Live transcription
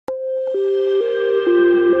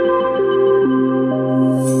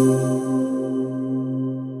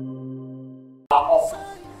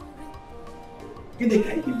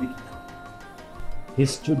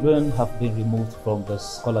His children have been removed from the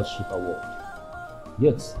scholarship award.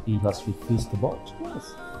 Yet, he has refused to budge.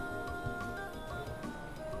 Yes.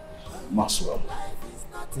 Maxwell.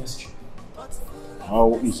 Yes, Chief.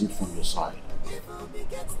 How is it from your side?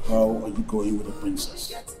 How are you going with the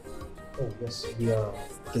princess? Oh, yes, we are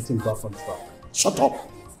getting back on track. Shut up!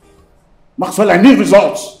 Maxwell, I need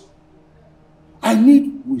results! I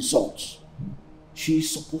need results. She's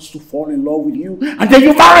supposed to fall in love with you and then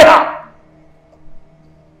you marry her!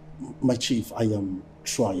 My chief, I am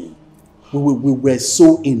trying. We were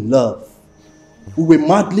so in love. We were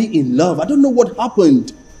madly in love. I don't know what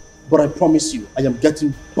happened. But I promise you, I am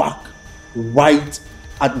getting back right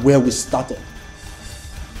at where we started.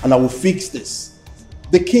 And I will fix this.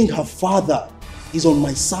 The king, her father, is on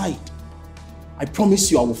my side. I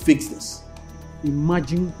promise you I will fix this.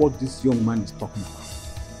 Imagine what this young man is talking about.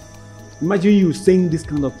 Imagine you saying this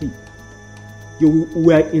kind of thing. You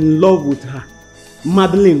were in love with her,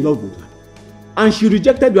 madly in love with her, and she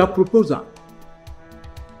rejected your proposal.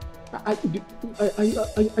 Are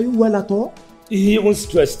you well at all? He even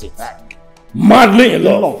stressed it. Madly in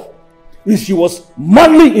love. If she was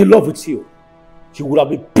madly in love with you, she would have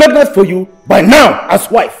been pregnant for you by now as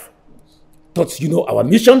wife. Don't you know our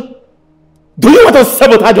mission? Do you want to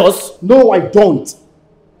sabotage us? No, I don't.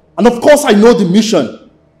 And of course I know the mission.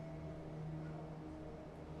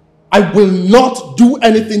 I will not do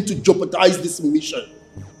anything to jeopardize this mission.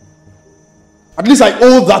 At least I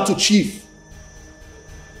owe that to Chief.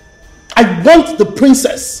 I want the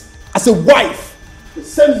princess as a wife, the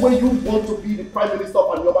same way you want to be the Prime Minister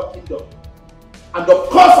of Anyoba Kingdom. And of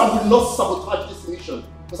course I will not sabotage this mission,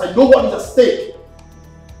 because I know what is at stake.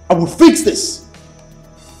 I will fix this.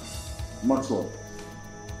 Maxwell,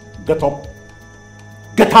 get up,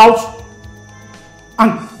 get out,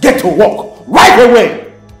 and get to work right away.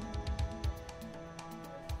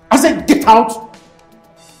 I said get out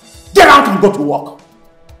and go to work.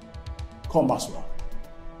 Come, Maxwell.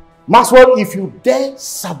 Maxwell, if you dare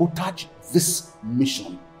sabotage this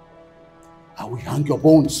mission, I will hang your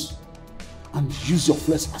bones and use your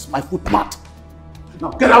flesh as my footmat.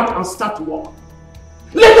 Now get out and start to work.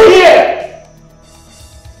 Leave me here!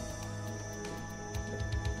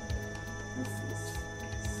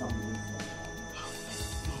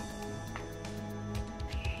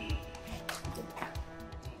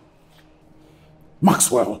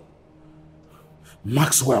 Maxwell.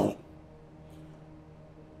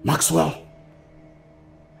 Maxwell,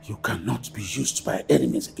 you cannot be used by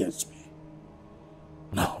enemies against me.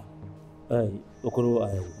 No.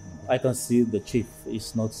 Okoro, I can see the chief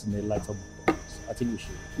is not in a light of I think we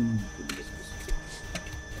should do this.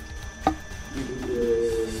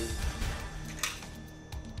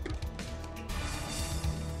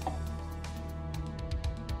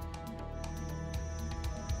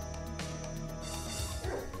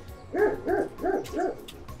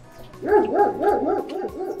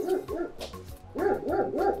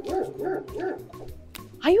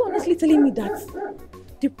 Are you honestly telling me that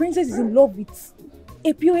the princess is in love with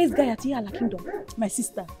a POS guy at Iyala Kingdom? My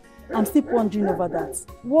sister, I'm still pondering over that.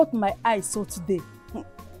 What my eyes saw today. But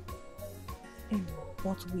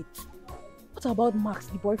wait, what about Max,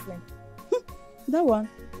 the boyfriend? That one?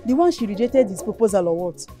 The one she rejected his proposal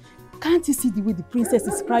or what? Can't you see the way the princess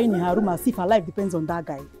is crying in her room as if her life depends on that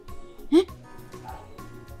guy?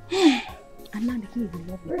 And now the king is in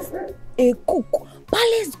love with a cook,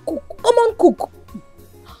 palace cook, common cook.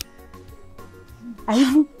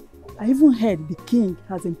 I even heard the king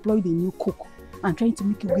has employed a new cook and trying to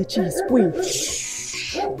make Ugechi his queen.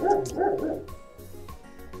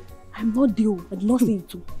 I'm not there. I did not say it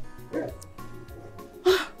too.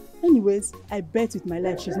 Anyways, I bet with my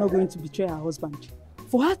life she's not going to betray her husband.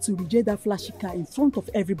 For her to reject that flashy car in front of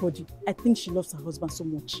everybody, I think she loves her husband so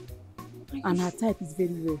much. And her type is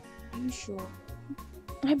very rare. Are you sure?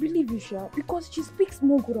 I believe you, sure, because she speaks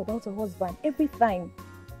more good about her husband every time.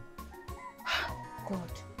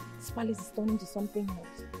 God, this palace is turning to something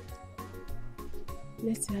else.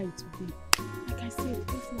 Let's see how it will be. Like I said,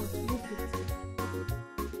 this month, look it.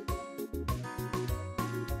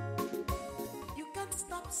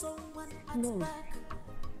 No.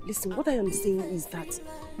 Listen, what I am saying is that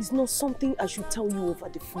it's not something I should tell you over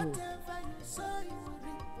the phone.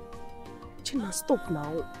 Chena, stop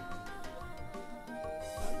now.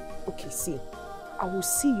 Okay, see, I will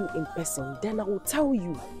see you in person, then I will tell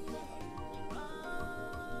you.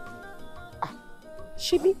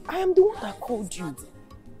 Shibi, I am the one that called you.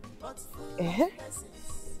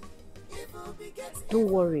 Don't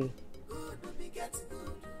worry.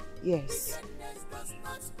 Yes.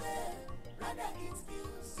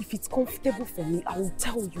 If it's comfortable for me, I will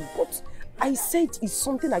tell you. But I said it's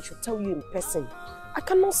something I should tell you in person. I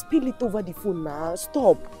cannot spill it over the phone now.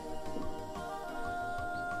 Stop.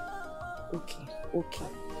 Okay.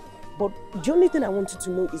 But the only thing I want you to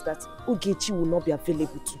know is that Ogechi will not be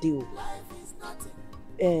available today.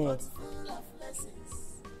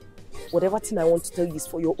 Whatever thing I want to tell you is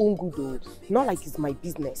for your own good, though. Not like it's my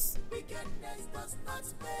business.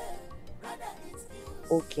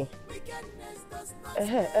 Okay.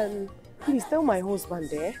 Please tell my husband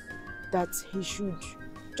there that he should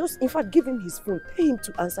just, in fact, give him his phone. Tell him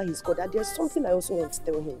to answer his call. That there's something I also want to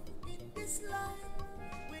tell him.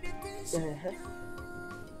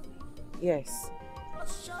 Yes.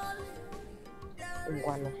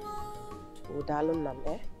 Ngwano. Udalo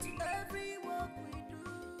nambe.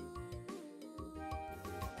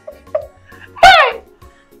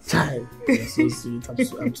 Child, you're so sweet.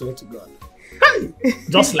 I'm swear to God.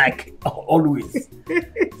 Just like always.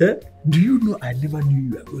 Do you know I never knew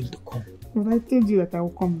you were going to come? But I told you that I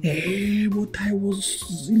will come. But I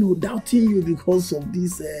was, doubting you because of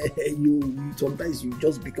this. You sometimes you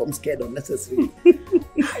just become scared unnecessarily.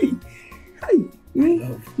 Hi.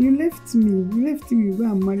 You left me. You left me. Go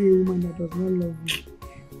and marry a woman that does not love you.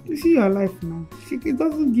 You see your life now. It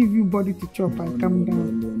doesn't give you body to chop and calm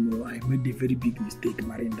down. No. I made a very big mistake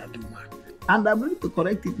marrying that woman. And I'm going to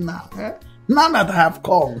correct it now. Now that I have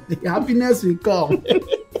come, the happiness will come.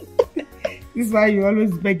 This is why you're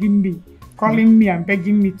always begging me, calling me and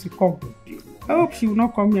begging me to come. I hope she will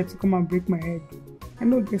not come here to come and break my head. I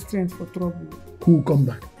don't get strength for trouble. Who will come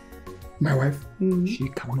back? My wife? She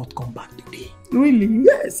cannot come back today. Really?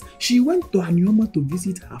 Yes. She went to Anioma to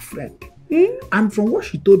visit her friend. And from what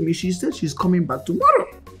she told me, she said she's coming back tomorrow.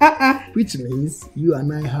 Which means you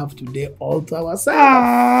and I have today all to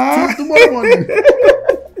ourselves. Till tomorrow morning.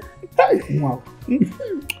 Wow.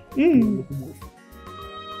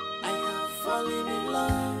 I have fallen in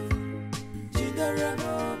love.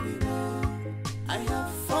 I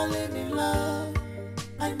have fallen in love.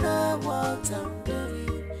 I know what I'm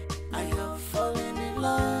doing. I have fallen in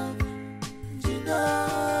love.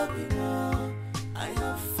 I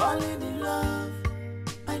have fallen in love.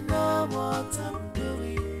 I know what I'm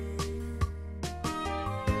doing.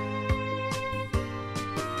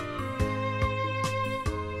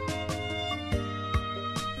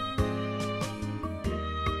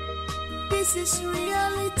 This is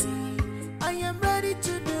reality. I am ready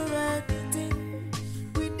to do anything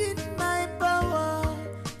within my power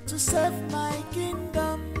to serve my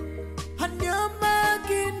kingdom. And you're my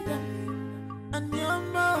kingdom. And you're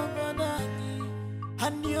my brother.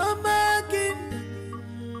 And you're my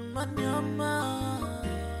kingdom. And you're my.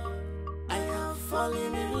 I have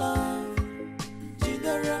fallen in love.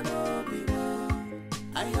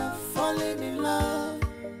 I have fallen in love.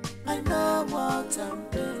 I know what I'm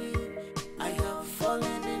doing. I have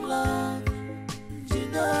fallen in love.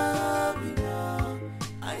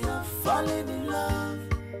 I have fallen in love.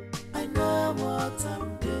 I know what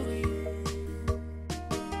I'm doing.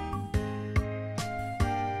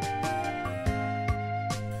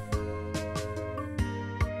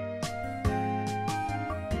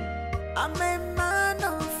 I'm a man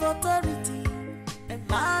of authority, a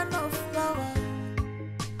man of power.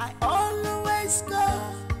 I always go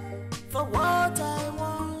for what I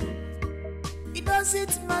want. It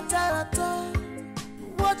doesn't matter at all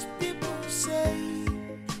what people say.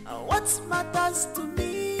 What matters to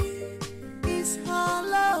me is her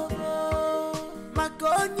love.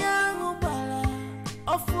 Makonya ubala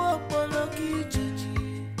ofu opoloki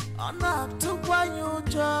jiji ona tukwanyo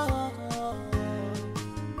jo.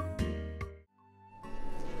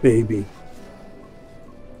 Baby,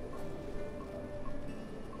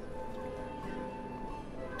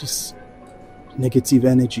 this negative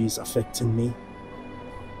energy is affecting me.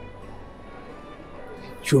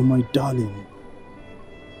 You're my darling.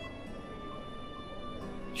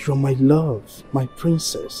 You're my love, my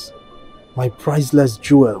princess, my priceless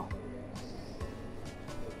jewel.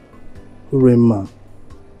 Urema,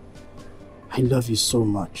 I love you so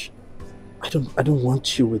much. I don't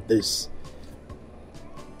want you with this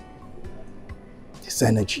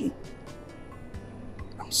energy.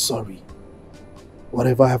 I'm sorry.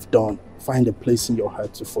 Whatever I've done, find a place in your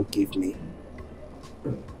heart to forgive me.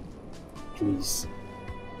 Please.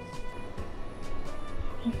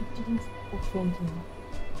 I didn't offend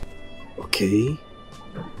you. Okay.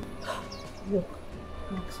 Look,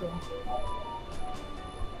 Maxwell.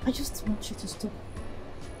 I just want you to stop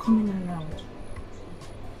coming around.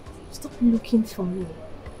 Stop looking for me.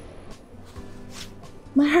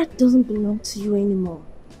 My heart doesn't belong to you anymore.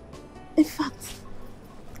 In fact,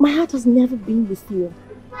 my heart has never been with you.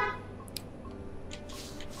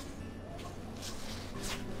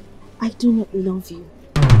 I do not love you.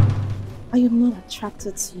 I am not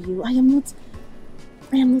attracted to you. I am not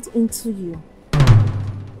into you.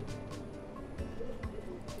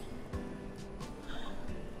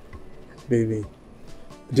 Baby,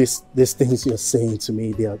 these things you're saying to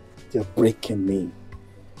me, they're breaking me.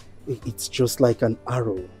 It's just like an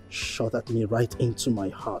arrow shot at me right into my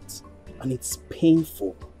heart. And it's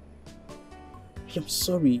painful. I'm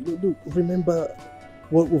sorry. Look, remember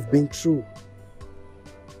what we've been through.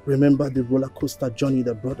 Remember the roller coaster journey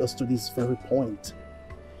that brought us to this very point.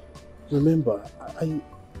 Remember, I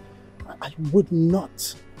would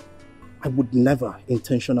never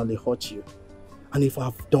intentionally hurt you. And if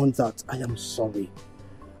I've done that, I am sorry.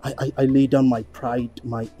 I lay down my pride,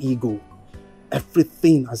 my ego,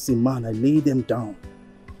 everything as a man, I lay them down.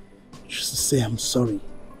 Just to say I'm sorry.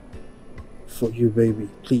 For you, baby,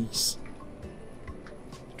 please.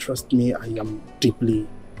 Trust me, I am deeply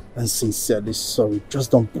and sincerely sorry.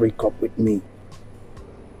 Just don't break up with me.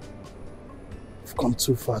 I've come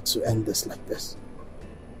too far to end this like this.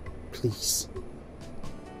 Please.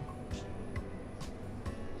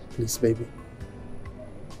 Please, baby.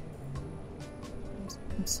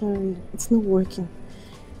 I'm sorry. It's not working.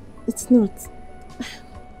 It's not.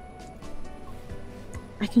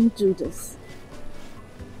 I can't do this.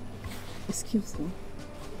 Excuse me.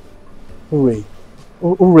 Ure.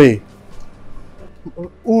 Ure.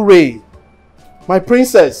 Ure. My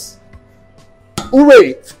princess.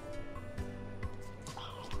 Ure.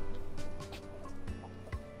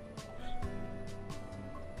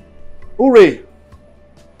 Ure.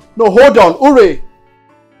 No, hold on. Ure.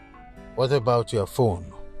 What about your phone?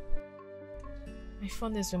 My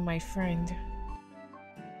phone is with my friend.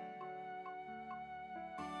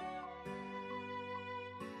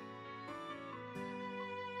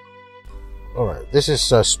 Alright, this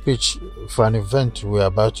is a speech for an event we're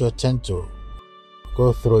about to attend to.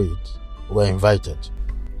 Go through it. We're invited.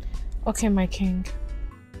 Okay, my king.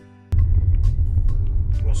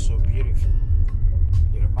 You're so beautiful.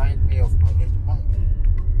 You remind me of my late wife,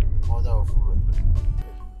 the mother of Ure.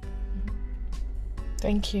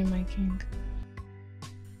 Thank you, my king.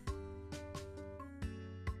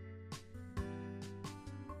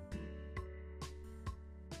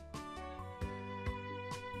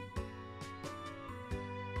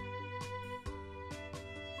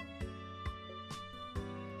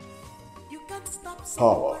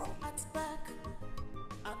 Power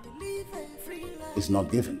is not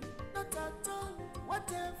given.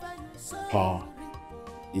 Power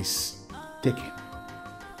is taken.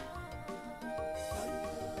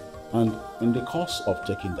 And in the course of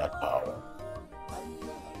taking that power,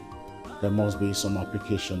 there must be some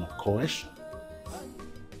application of coercion,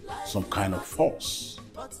 some kind of force,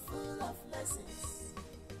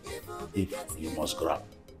 if you must grab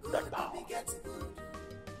that power.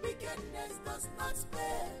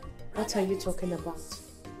 What are you talking about?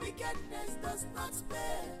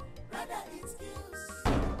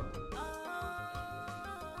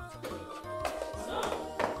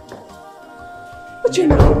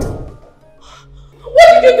 Regina!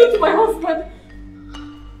 What did you do to my husband?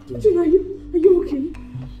 Regina, are you okay?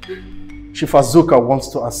 Chief Azuka wants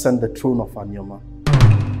to ascend the throne of Anyoma.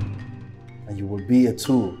 And you will be a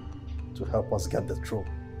tool to help us get the throne.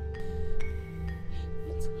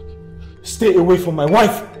 Stay away from my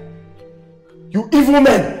wife! You evil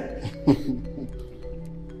men!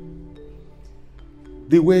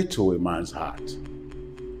 The way to a man's heart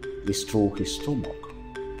is through his stomach.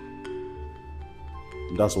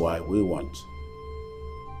 That's why we want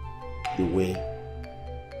the way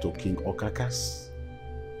to King Okaka's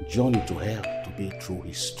journey to hell to be through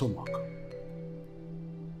his stomach.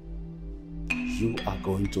 You are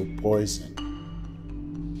going to poison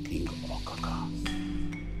King Okaka.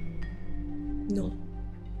 No.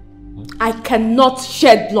 I cannot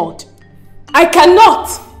shed blood. I cannot!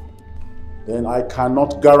 Then I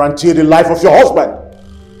cannot guarantee the life of your husband.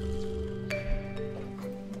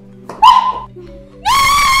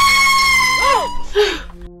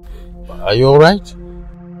 Are you alright?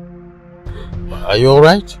 Are you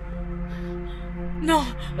alright? No,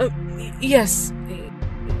 yes,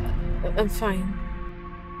 I'm fine.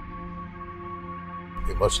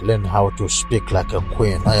 You must learn how to speak like a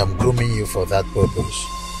queen. I am grooming you for that purpose.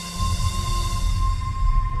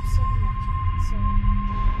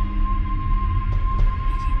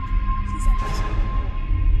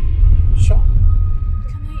 Sure.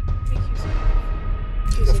 Can I take you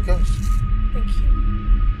somewhere? Of course. Thank you.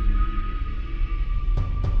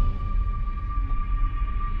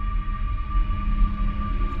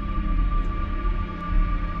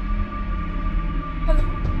 Hello.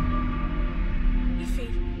 Ify,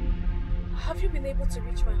 have you been able to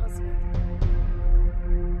reach my husband?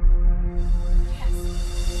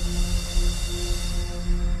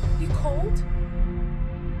 You called?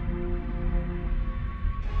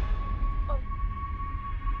 Oh.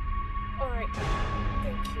 Alright.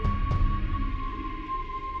 Thank you.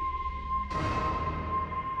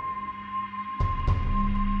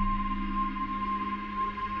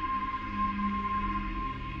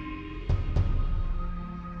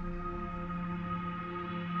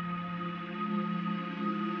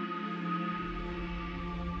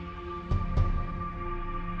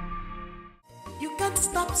 You can't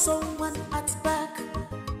stop someone at back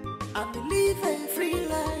and live a free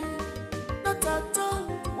life. Not at all.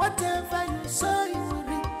 Whatever you sow, you will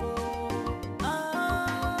reap.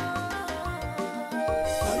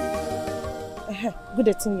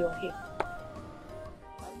 Good thing you're here.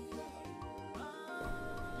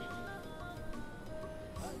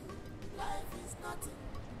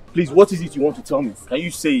 Please, what is it you want to tell me? Can you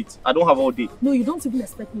say it? I don't have all day. No, you don't even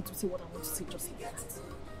expect me to say what I want to say just like that.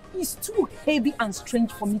 It's too heavy and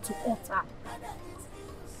strange for me to utter.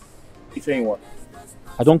 If anyone,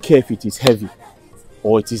 I don't care if it is heavy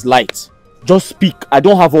or it is light. Just speak. I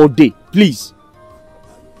don't have all day. Please.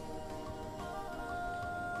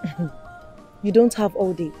 You don't have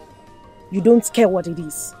all day. You don't care what it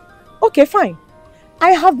is. Okay, fine.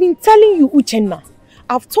 I have been telling you, Uchenna.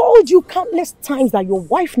 I've told you countless times that your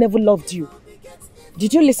wife never loved you.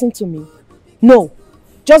 Did you listen to me? No.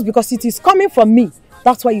 Just because it is coming from me,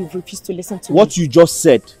 that's why you've refused to listen to me. What you just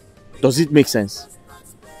said, does it make sense?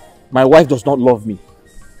 My wife does not love me.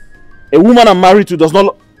 A woman I'm married to does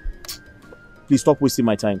not Please stop wasting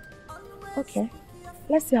my time. Okay.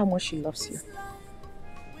 Let's see how much she loves you.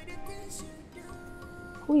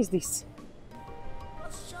 Who is this?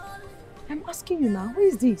 I'm asking you now, who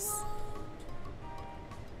is this?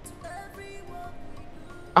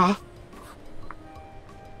 Ah.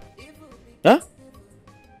 Huh?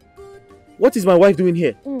 What is my wife doing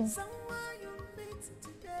here?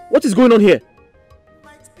 What is going on here?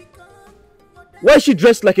 Why is she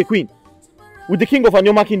dressed like a queen? With the king of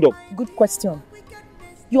Anyoma kingdom? Good question.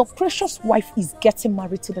 Your precious wife is getting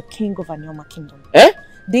married to the king of Anyoma kingdom. Eh?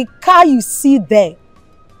 The car you see there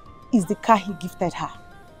is the car he gifted her.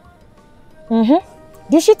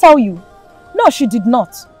 Did she tell you? No, she did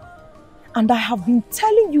not. And I have been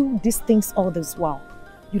telling you these things all this while.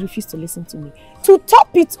 You refuse to listen to me. To top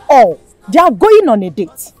it all, they are going on a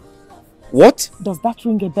date. What? Does that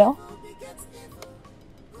ring a bell?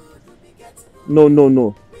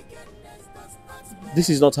 No. This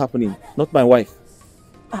is not happening. Not my wife.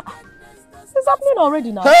 It's happening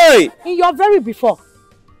already now. Hey! In your very before.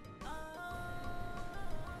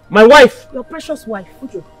 My wife! Your precious wife.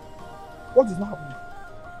 Uche, what is not happening?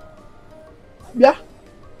 Yeah?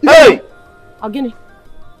 Hey! Agini,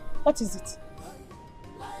 what is it?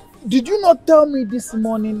 Did you not tell me this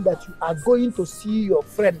morning that you are going to see your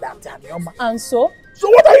friend at Anyoma? And so? So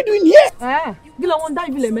what are you doing here?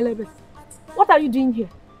 What are you doing here?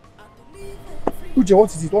 Uche,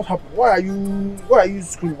 what is it? What happened? Why are you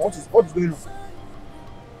screaming? What is going on?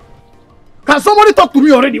 Can somebody talk to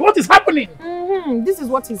me already? What is happening? This is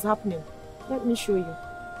what is happening. Let me show you.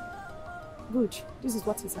 Good. This is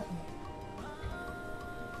what is happening.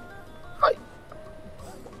 Hi.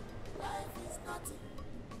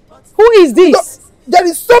 Who is this? There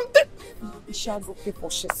is something.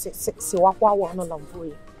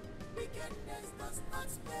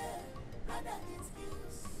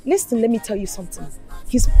 Listen, let me tell you something.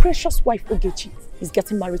 His precious wife Ogechi is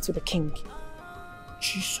getting married to the king.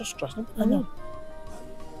 Jesus Christ. No.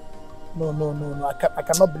 I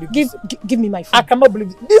cannot believe this. Give me my phone. I cannot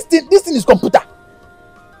believe this. This thing is computer.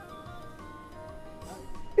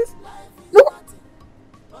 No.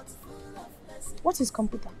 What is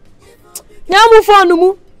computer? Nyamu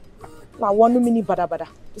phone. Na one mini bada.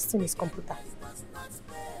 This thing is computer.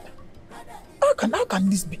 How can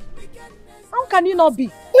this be? How can you not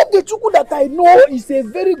be? The Chuku that I know is a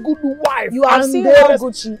very good wife. You have seen how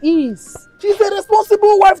good she is. She's a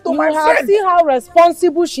responsible wife to my friend. You have seen how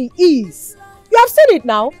responsible she is. You have seen it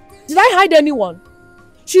now. Did I hide anyone?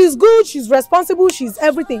 She's good, she's responsible, she's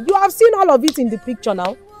everything. You have seen all of it in the picture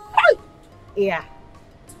now. Yeah.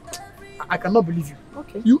 I cannot believe you.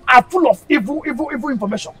 Okay. You are full of evil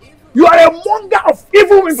information. You are a monger of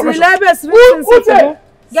evil information.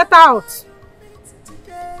 Get out.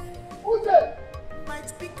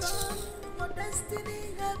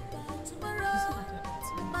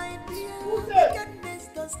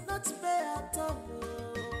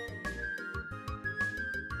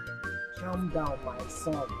 Calm down, my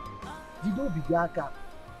son. Dido Bigaka,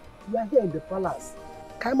 you are here in the palace.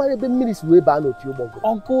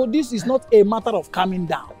 Uncle, this is not a matter of calming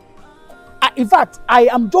down. In fact, I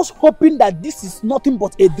am just hoping that this is nothing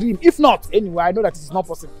but a dream. If not, anyway, I know that it is not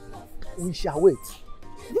possible. We shall wait.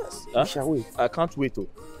 Yes, Huh? we shall wait. I can't wait. Oh.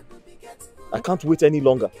 I can't wait any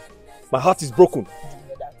longer. My heart is broken.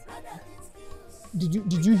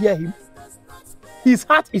 Did you hear him? His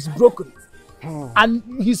heart is broken. And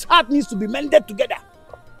his heart needs to be mended together.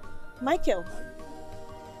 Michael.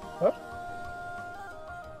 Huh?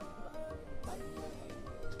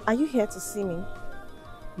 Are you here to see me?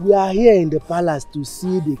 We are here in the palace to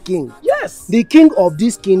see the king. Yes. The king of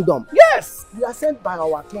this kingdom. Yes. We are sent by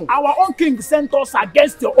our king. Our own king sent us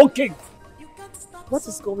against your own king. What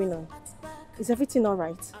is going on? Is everything all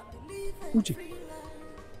right? Uche,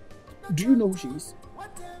 do you know who she is?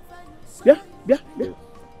 Yeah.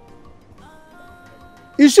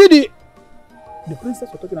 Is she the princess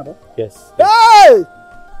we're talking about? Yes. Hey!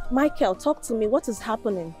 Michael, talk to me. What is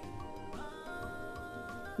happening?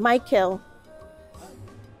 Michael.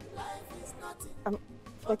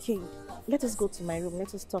 Okay, let us go to my room.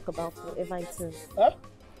 Let us talk about whatever it is. Huh?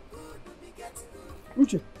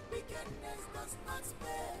 Uche.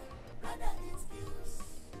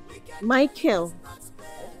 Michael.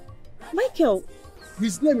 Michael.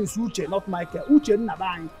 His name is Uche, not Michael. Uche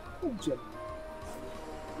Nabang. Uche.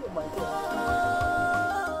 Oh my God.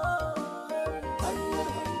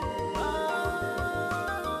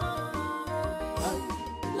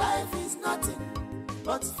 Life is nothing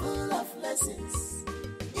but full of lessons.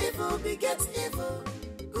 Evil begets evil,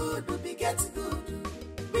 good begets good.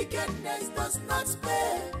 Wickedness does not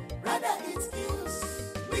spare, rather it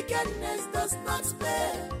kills. Wickedness does not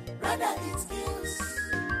spare, rather it kills.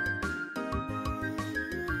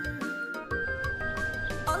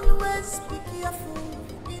 Always be careful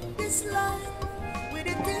in this life with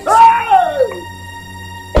the things.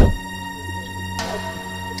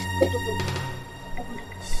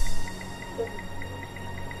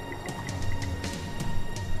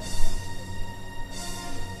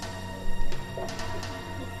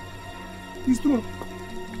 It's true.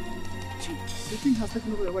 The king has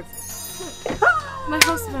taken over your wife. My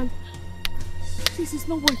husband. This is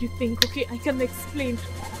not what you think, okay? I can explain.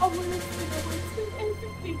 I will explain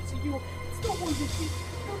everything to you. It's not what you think.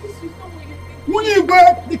 No, this is not what you think.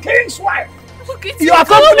 Munigwe, the king's wife. Look, You are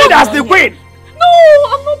accompanied as the queen. No,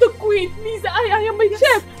 I'm not the queen. Please, I am a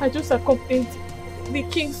chef. I just accompanied the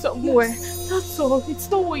king somewhere. That's all. It's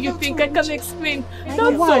not what you think. I can explain. That's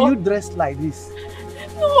all. Why are you dressed like this?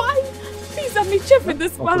 No, please, I'm a chef in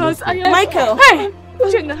this palace. I am. Michael. Hey,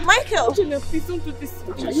 Uchenna. Michael. Uchenna, please don't do this.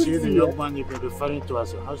 You see the young man you've been referring to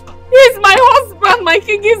as your husband? He's my husband, my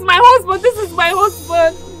king is my husband. This is my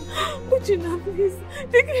husband. Uchenna, please.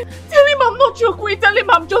 Tell him I'm not your queen. Tell him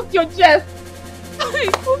I'm just your chef.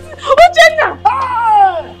 Uchenna!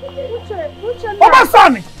 Uchenna!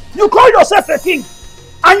 Obasani, you call yourself a king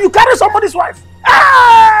and you carry somebody's wife.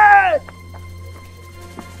 Hey!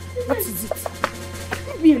 What is it?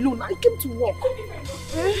 Leave me alone. I came to work.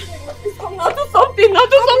 Please come now, do something. Now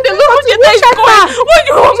do something. Look at your neck going. What do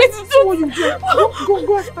you want me to do? What you do?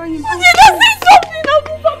 Go after him. Uchenna, say something. I'll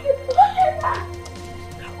do something.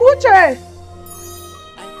 Uche!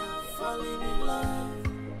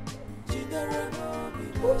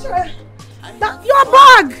 Uche! Your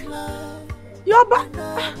bag! Your bag!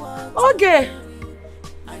 Okay.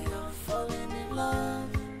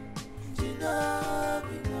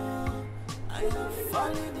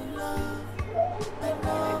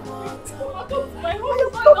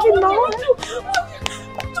 Talking now? To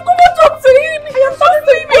come and talk to him. I am talking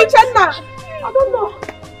to him, Uchenna. I don't know.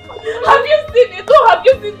 Have you seen it? Oh, have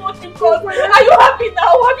you seen what you got? Are you happy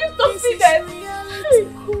now? Have you succeeded?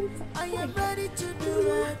 I am ready to do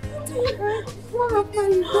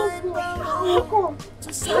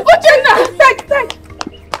Uchenna, take.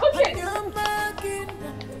 Okay.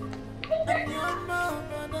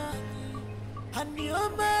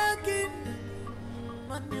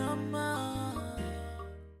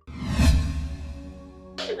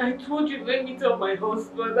 I told you let me tell my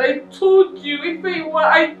husband. I told you,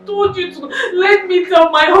 I told you to let me tell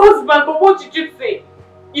my husband. But what did you say?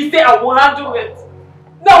 You say I will handle it.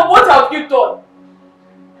 Now what have you done?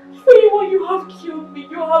 You have killed me.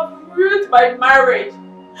 You have ruined my marriage.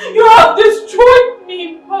 You have destroyed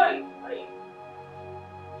me. Why?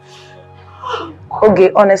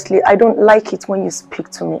 Okay, honestly, I don't like it when you speak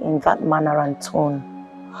to me in that manner and tone.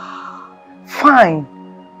 Fine.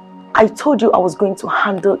 I told you I was going to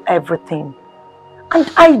handle everything. And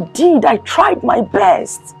I did. I tried my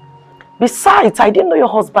best. Besides, I didn't know your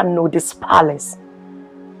husband knew this palace.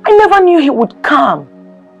 I never knew he would come.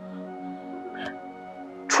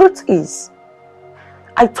 Truth is,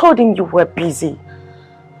 I told him you were busy.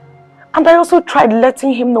 And I also tried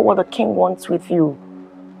letting him know what the king wants with you.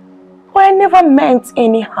 But I never meant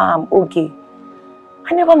any harm, Oge.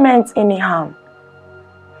 I never meant any harm.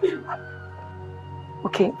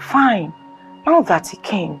 Okay, fine. Now that he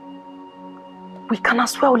came, we can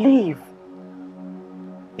as well leave.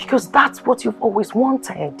 Because that's what you've always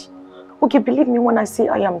wanted. Okay, believe me when I say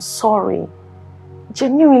I am sorry.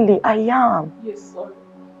 Genuinely, I am. You're sorry.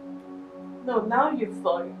 No, now you're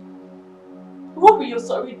sorry. What will your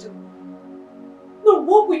sorry do? No,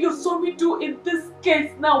 what will your sorry do in this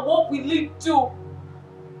case now? What will it do?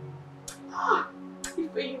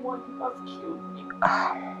 If anyone, you have killed me.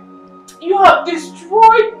 You have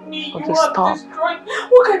destroyed me. Okay, you have stop. destroyed.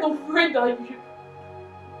 What kind of friend are you?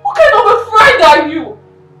 What kind of a friend are you?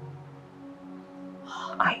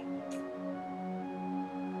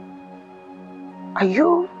 Are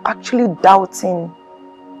you actually doubting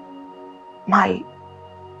my...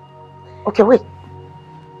 Okay, wait.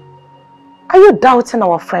 Are you doubting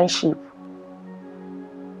our friendship?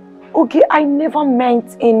 Okay, I never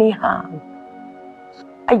meant any harm.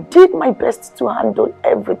 I did my best to handle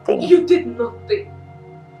everything. You did nothing.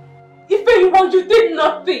 If anyone, you did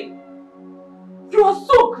nothing. You are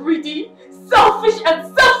so greedy, selfish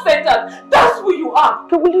and self-centered. That's who you are.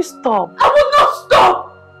 Okay, will you stop? I will not stop.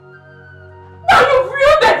 Now you've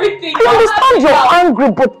ruined everything. I understand you're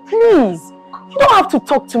angry, but please, you don't have to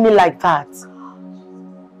talk to me like that.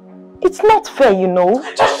 It's not fair, you know.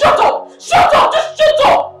 Just shut up! Shut up! Just shut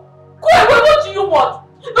up! Wait, what do you want?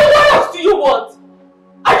 No, what else do you want?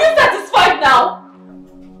 Are you satisfied now?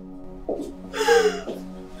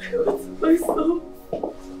 I hurt myself.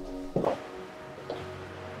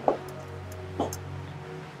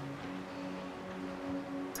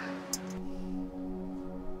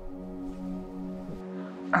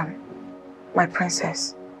 My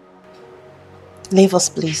princess. Leave us,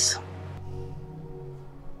 please.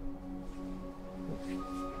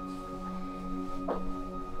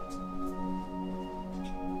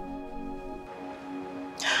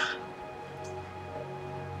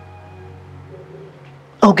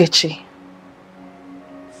 Ogechi.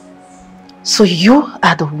 So you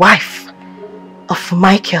are the wife of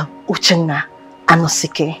Michael Uchenna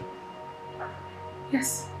Anosike?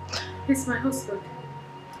 Yes, he's my husband.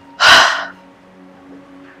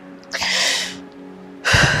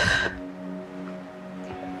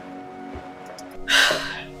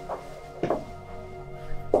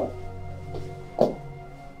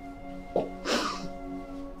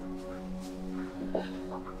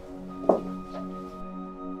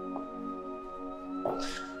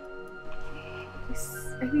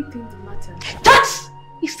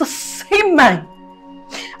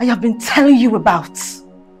 I have been telling you about.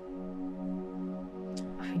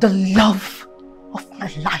 The love of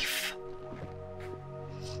my life.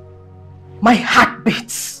 My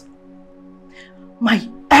heartbeats. My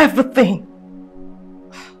everything.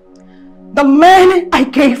 The man I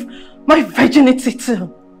gave my virginity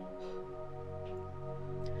to.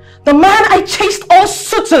 The man I chased all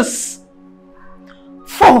suitors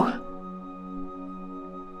for.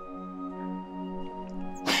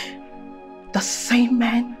 The same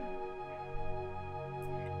man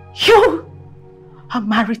you are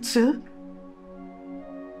married to.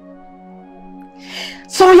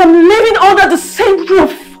 So I am living under the same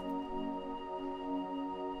roof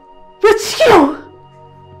with you.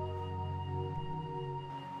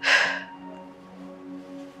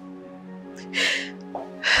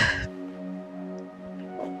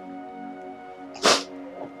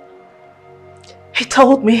 He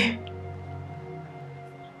told me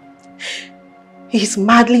he's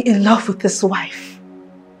madly in love with his wife.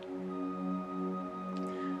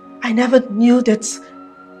 I never knew that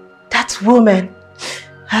that woman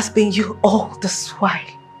has been you all this while.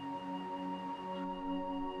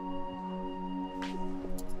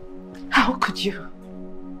 How could you?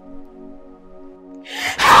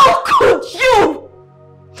 How could you?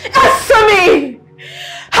 Answer me!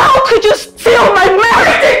 How could you steal my man?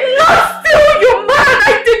 I did not steal your man!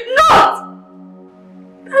 I did not!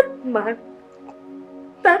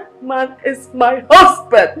 That man is my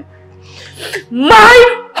husband!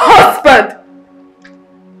 My husband!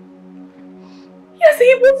 Yes,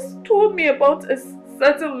 he once told me about a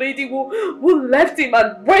certain lady who left him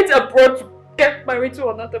and went abroad to get married to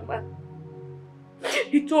another man.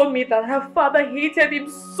 He told me that her father hated him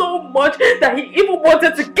so much that he even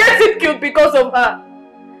wanted to get him killed because of her.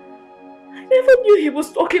 I never knew he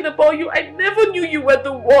was talking about you. I never knew you were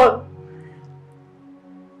the one.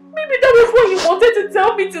 Maybe that was what he wanted to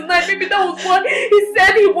tell me tonight. Maybe that was what he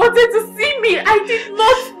said he wanted to see me. I did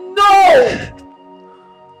not know.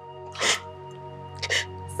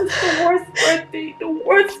 This is the worst birthday. The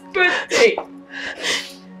worst birthday.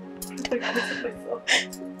 I myself.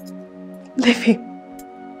 Leave him.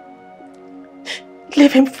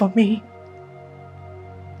 Leave him for me.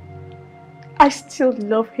 I still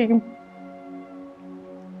love him.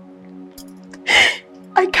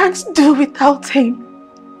 I can't do without him.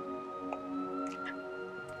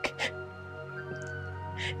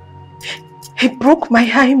 He broke my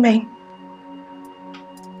hymen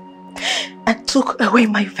and took away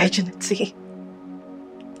my virginity,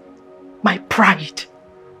 my pride.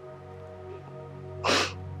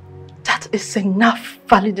 That is enough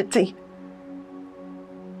validity.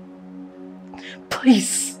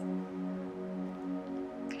 Please,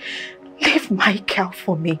 leave Michael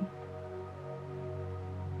for me.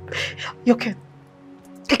 You can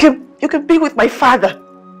be with my father.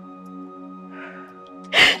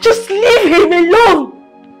 Just leave him alone.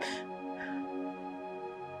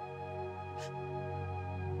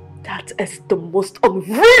 That is the most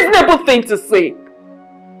unreasonable thing to say.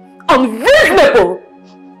 Unreasonable!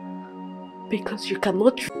 Because you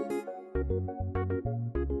cannot... You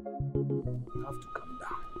have to calm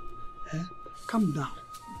down. Eh? Calm down.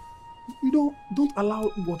 You don't allow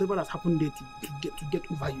whatever has happened there to get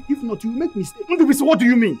over you. If not, you will make mistakes. What do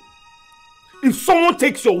you mean? If someone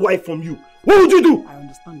takes your wife from you, what would you do? I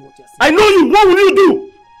understand what you're saying. I know you. What will you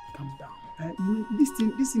do? Calm down. This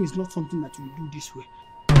thing is not something that you do this way.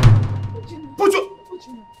 Put your...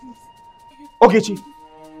 Okay, Chi.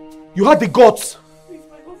 You had the guts,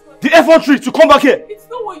 the effrontery to come back here. It's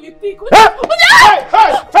not what you think. Hey!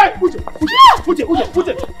 Uche,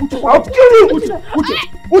 I'll kill you!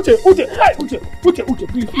 Uche,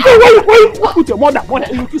 please. Why? Uche,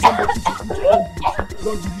 mother, you kill somebody.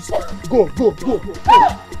 Don't do this. Go.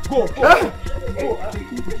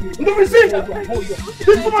 Don't be sick!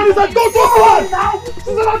 This woman is a total woman! She's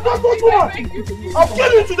an adult woman! I'll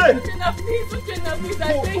kill you today! Uchenna, please, I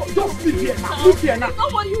beg you. Just leave here now. It's not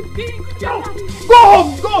what you think. Go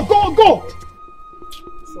home! Go!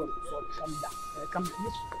 Sorry, calm down. Calm down.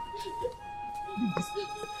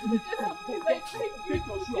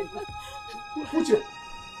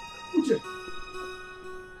 Uche.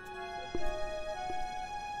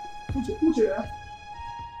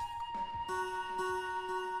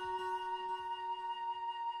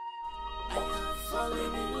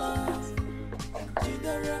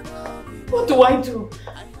 What do I do?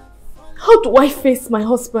 How do I face my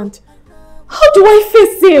husband? How do I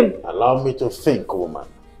face him? Allow me to think, woman.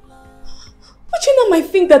 Uchenna might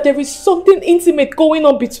think that there is something intimate going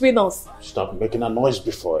on between us. Stop making a noise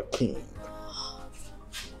before a king.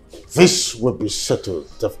 This will be settled,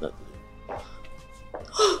 definitely.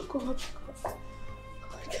 Oh God.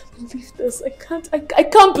 I can't believe this. I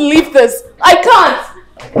can't believe this. I can't!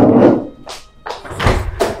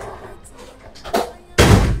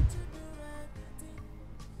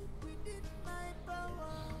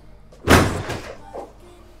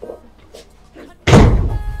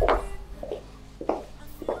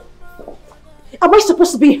 Am I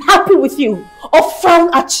supposed to be happy with you or frown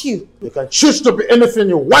at you? You can choose to be anything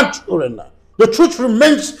you want, Urena. The truth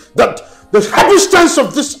remains that the happenstance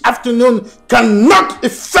of this afternoon cannot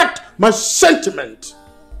affect my sentiment.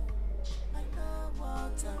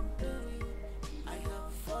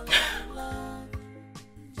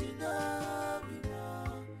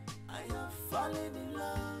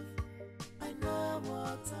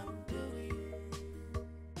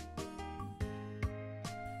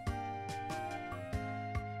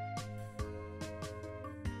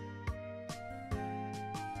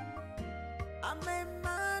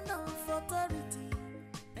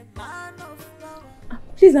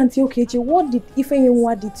 Please, Auntie Okechi, what did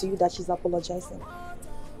Ifeanyiwa do to you that she's apologizing?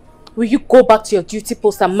 Will you go back to your duty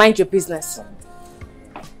post and mind your business?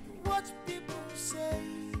 What people say,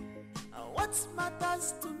 what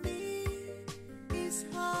matters to me is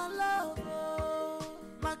her love.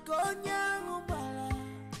 Makonya ubala,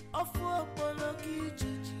 ofu opologi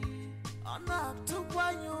jiji, ona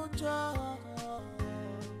tukwa nyujo.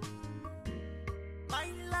 My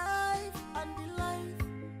life and the life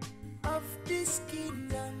of this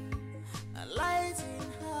kingdom lies in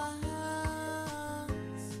her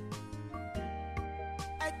hands.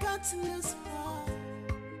 I can't lose her,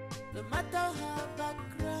 no matter her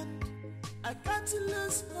background. I can't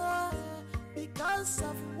lose her because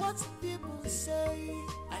of what people say.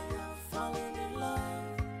 I have fallen in love.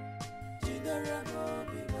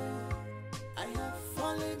 I have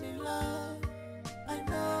fallen in love. I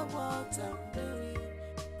know what I'm doing.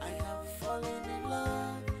 I have fallen in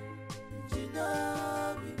love.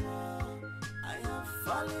 I have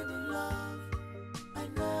fallen in love. I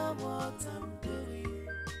know what I'm doing.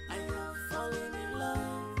 I have fallen in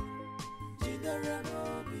love.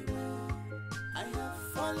 I have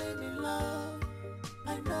fallen in love. I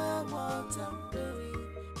know what I'm doing.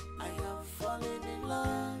 I have fallen in love.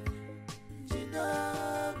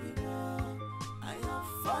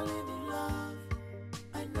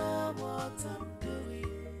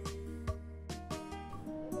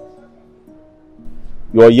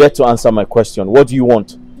 You are yet to answer my question. What do you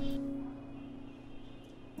want?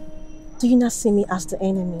 Do you not see me as the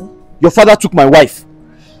enemy? Your father took my wife.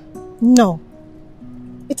 No.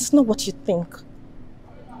 It is not what you think.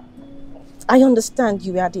 I understand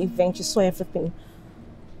you were at the event, you saw everything.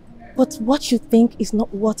 But what you think is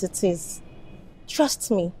not what it is.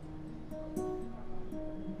 Trust me.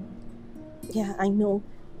 Yeah, I know.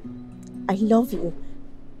 I love you.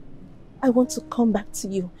 I want to come back to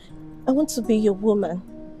you. I want to be your woman.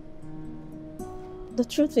 The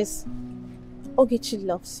truth is, Ogechi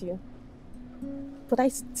loves you. But I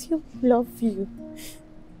still love you.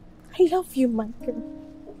 I love you, Michael.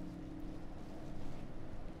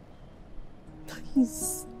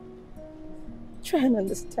 Please, try and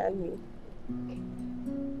understand me.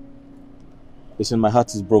 Listen, my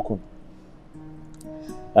heart is broken.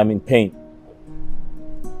 I'm in pain.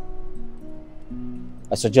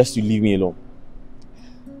 I suggest you leave me alone.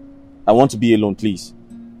 I want to be alone, please.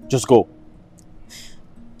 Just go.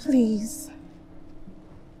 Please.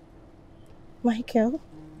 Michael.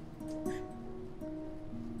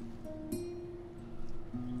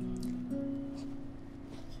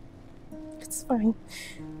 It's fine.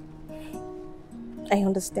 I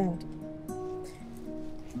understand.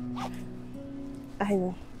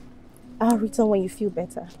 I'll return when you feel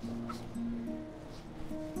better.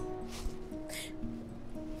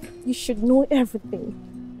 You should know everything.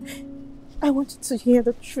 I want you to hear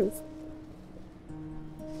the truth.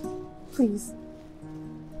 Please.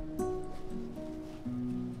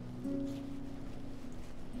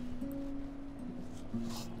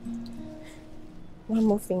 One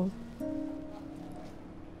more thing.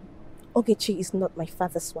 Ogechi is not my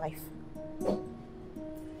father's wife.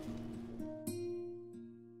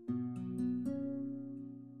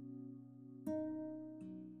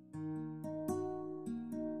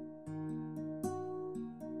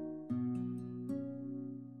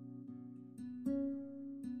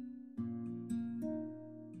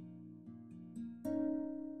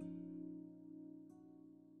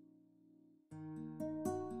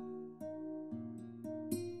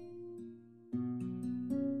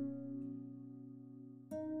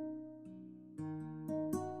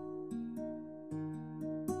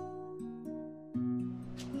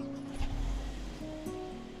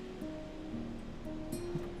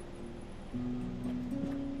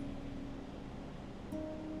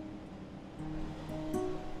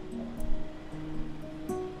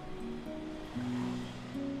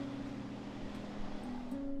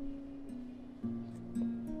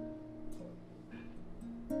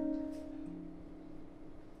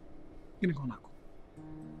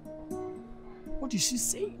 What is she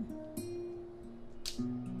saying?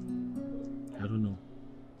 I don't know.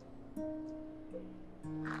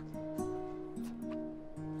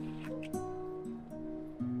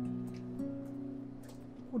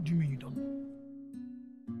 What do you mean you don't know?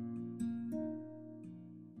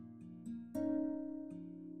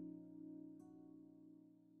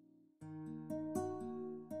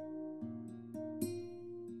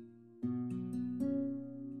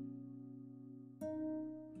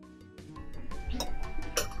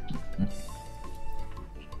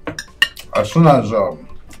 As soon as the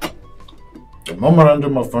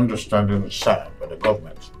memorandum of understanding is signed by the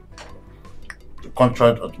government, the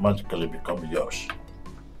contract automatically becomes yours.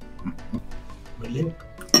 Really?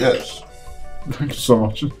 Yes. Thank you so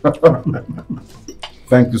much.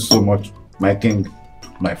 Thank you so much, my king,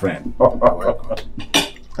 my friend. You're welcome.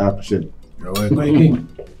 I appreciate it. You're welcome. My king,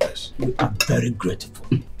 Yes. you are very grateful.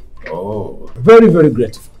 Oh. Very, very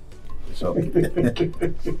grateful. It's okay. I'm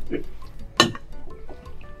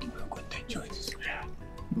going to enjoy this.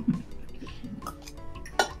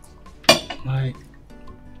 My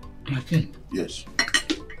king. Yes.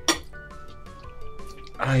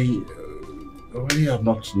 I really have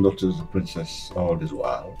not noticed the princess all this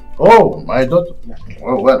while. Oh, my daughter.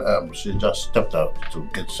 Well, she just stepped out to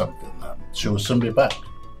get something. She will soon be back.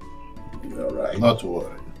 All right. Not to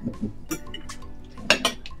worry.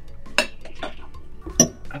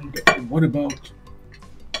 And what about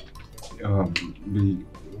the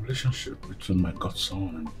relationship between my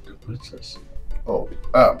godson and the princess? Oh,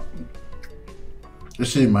 you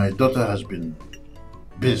see, my daughter has been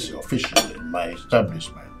busy officially in my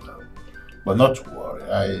establishment. But not to worry,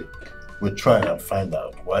 I will try and find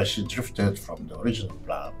out why she drifted from the original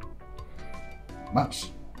plan. Max,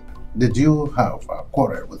 did you have a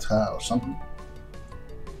quarrel with her or something?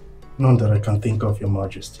 None that I can think of, Your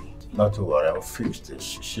Majesty. Not to worry, I'll fix this.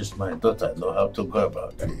 She's my daughter, I know how to go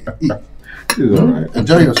about it. It's all right.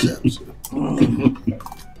 Enjoy yourselves.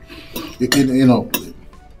 You know,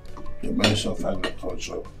 The Minister of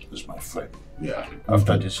Agriculture is my friend. Yeah.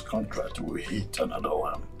 After this contract, we hit another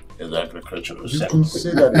one in the agricultural You sector. can say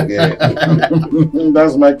that again.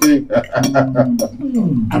 That's my thing.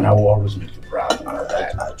 And I will always make you proud.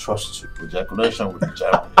 I trust you. With your connection with the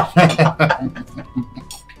Germany.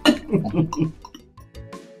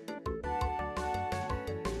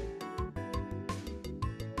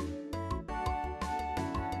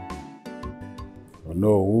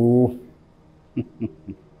 No.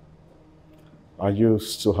 I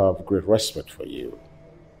used to have great respect for you.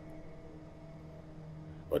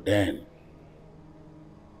 But then,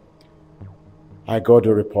 I got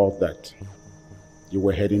a report that you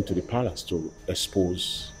were heading to the palace to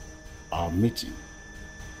expose our meeting.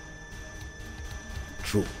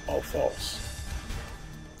 True or false?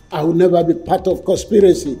 I will never be part of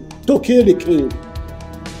conspiracy to kill the king.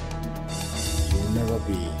 You will never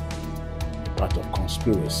be part of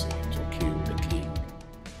conspiracy to kill the king.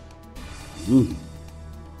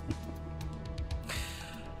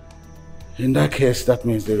 In that case, that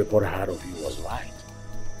means the report I had of you was right.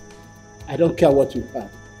 I don't care what you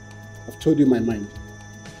have. I've told you my mind.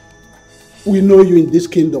 We know you in this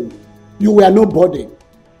kingdom. You were nobody.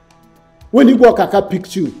 When Igbo Kaka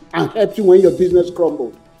picked you and helped you when your business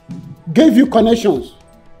crumbled, gave you connections,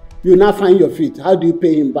 you now find your feet. How do you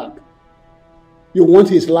pay him back? You want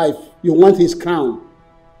his life. You want his crown.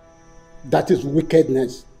 That is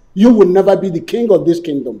wickedness. You will never be the king of this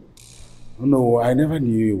kingdom. No, I never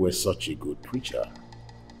knew you were such a good preacher.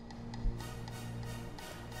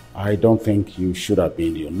 I don't think you should have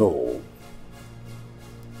been, you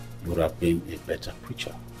would have been a better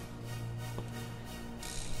preacher.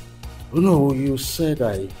 No, you said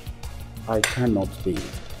I cannot be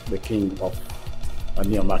the king of a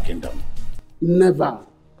Neoma kingdom. Never.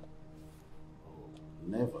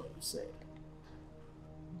 Never, you said.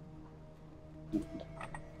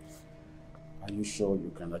 Are you sure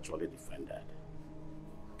you can actually defend that?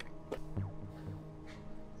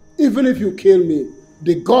 Even if you kill me,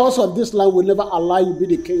 the gods of this land will never allow you to be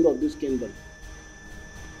the king of this kingdom.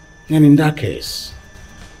 And in that case,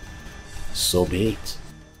 so be it.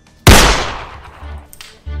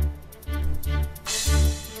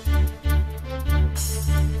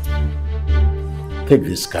 Take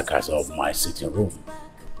this carcass of my sitting room.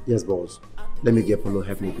 Yes, boss. Let me get Polo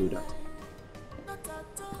help me do that.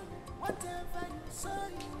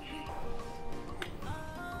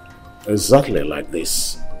 Exactly like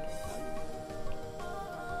this.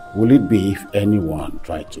 Will it be if anyone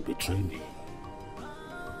tried to betray me?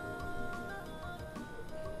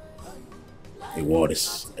 The word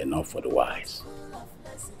is enough for the wise.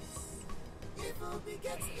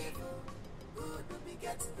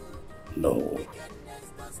 No.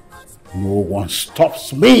 No one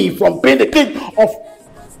stops me from being the king of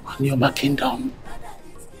Neoma kingdom.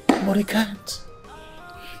 Nobody can't.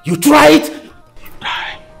 You try it, you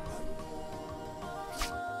die.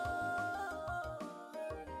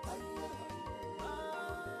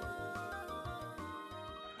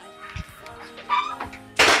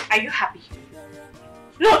 Are you happy?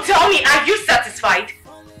 No, tell me, are you satisfied?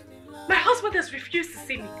 My husband has refused to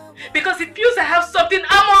see me because he feels I have something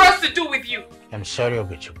amorous to do with you. I'm sorry,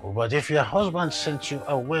 Obichuku, but if your husband sent you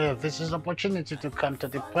away, this is an opportunity to come to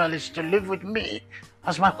the palace to live with me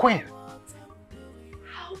as my queen.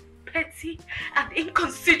 How petty and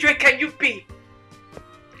inconsiderate can you be?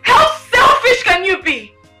 How selfish can you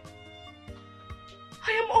be?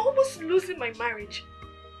 I am almost losing my marriage.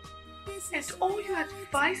 And all you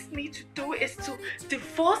advised me to do is to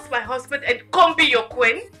divorce my husband and come be your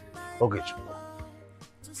queen? Obichuku,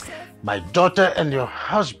 my daughter and your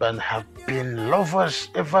husband have been lovers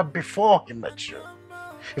ever before he met you.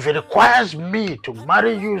 If it requires me to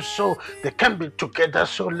marry you so they can be together,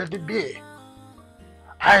 so let it be.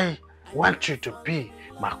 I want you to be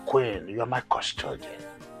my queen. You are my custodian.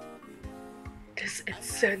 This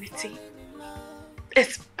insanity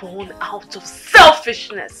is born out of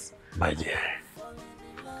selfishness. My dear,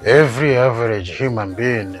 every average human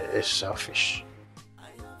being is selfish.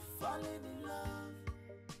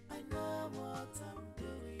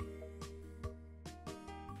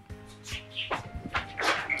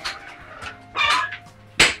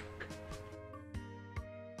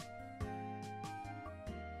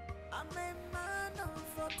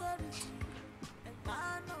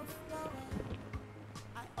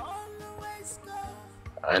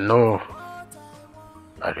 I know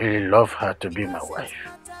I really love her to be my wife.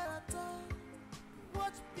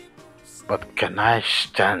 But can I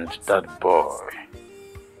stand that boy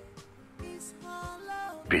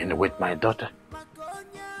being with my daughter?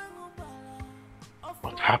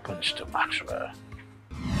 What happens to Maxwell?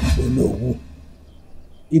 Oh no.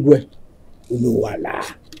 Igwe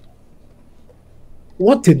Unuwala.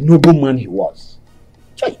 What a noble man he was.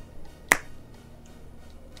 Chai.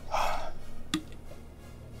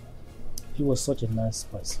 He was such a nice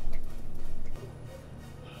person.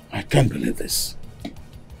 I can't believe this.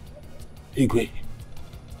 Igwe,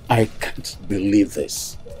 I can't believe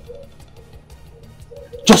this.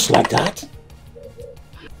 Just like that?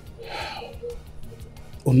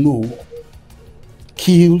 Oh no.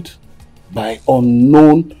 Killed by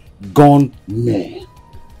unknown gunmen.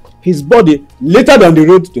 His body littered on the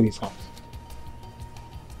road to his house.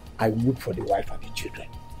 I weep for the wife and the children.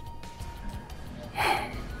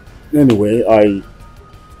 Anyway,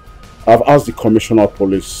 I've asked the Commissioner of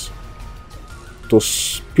Police to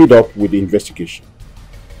speed up with the investigation.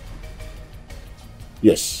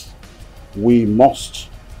 Yes, we must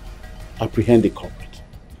apprehend the culprit.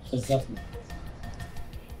 Exactly.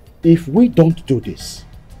 If we don't do this,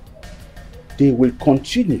 they will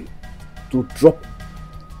continue to drop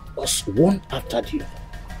us one after the other.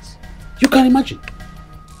 You can imagine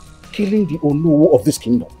killing the Onowo of this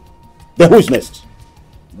kingdom. Then who is next?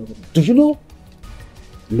 Do you know?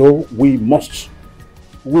 No, we must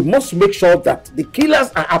make sure that the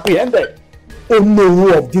killers are apprehended.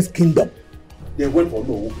 Onowo of this kingdom. They went for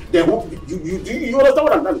Onowo. They won't. You understand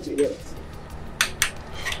what I'm trying to say? Yes.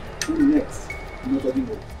 Who next? Nobody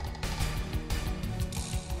knows.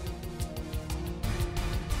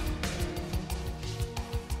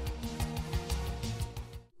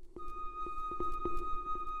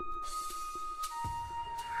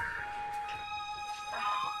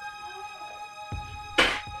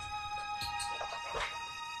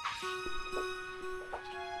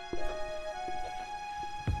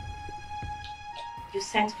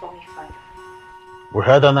 Sent for me, Father. We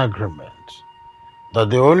had an agreement that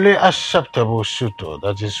the only acceptable suitor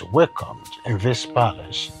that is welcomed in this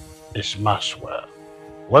palace is Maxwell.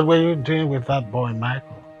 What were you doing with that boy,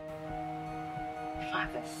 Michael?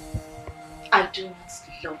 Father, I do not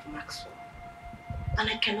love Maxwell, and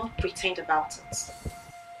I cannot pretend about it.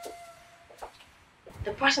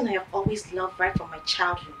 The person I have always loved right from my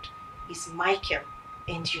childhood is Michael,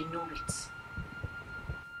 and you know it.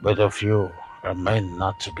 Both of you are meant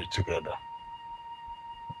not to be together.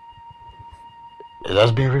 It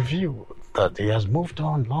has been revealed that he has moved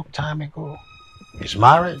on a long time ago. He's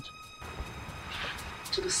married.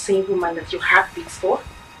 To the same woman that your heart beats for?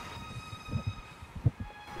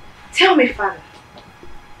 Tell me, Father.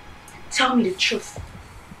 Tell me the truth.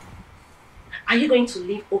 Are you going to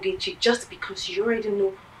leave Ogechi just because you already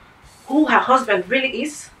know who her husband really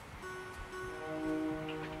is?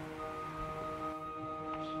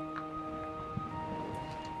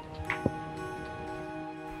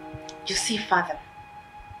 You see, Father,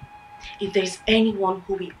 if there is anyone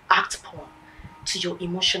who will act upon to your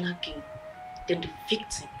emotional gain, then the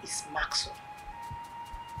victim is Maxwell.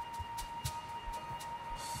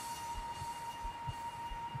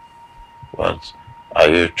 What are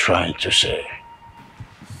you trying to say?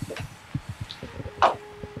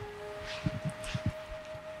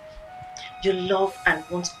 You love and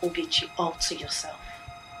want Ogechi all to yourself.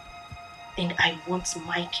 And I want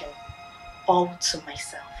Michael all to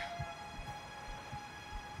myself.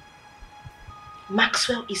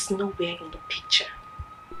 Maxwell is nowhere in the picture.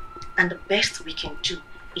 And the best we can do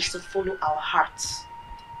is to follow our hearts.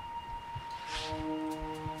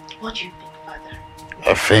 What do you think, Father?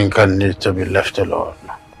 I think I need to be left alone.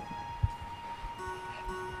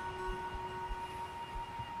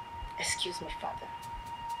 Excuse me, Father.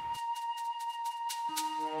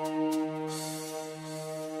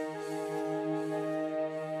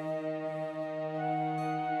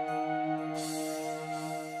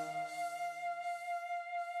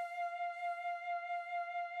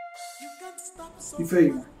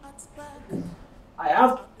 Ifeima, I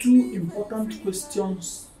have two important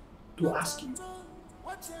questions to ask you,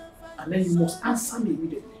 and then you must answer me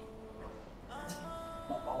immediately.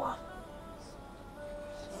 Number one,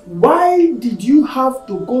 why did you have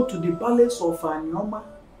to go to the palace of Anyoma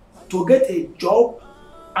to get a job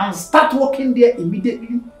and start working there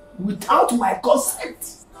immediately without my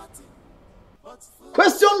consent?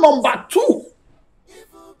 Question number two,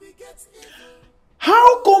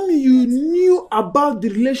 how come you knew about the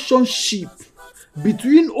relationship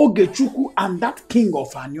between Ogechukwu and that king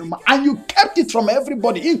of Anyoma and you kept it from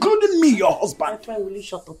everybody, including me, your husband? Why will you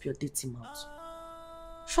shut up your dirty mouth?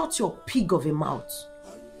 Shut your pig of a mouth.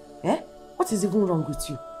 Eh? What is even wrong with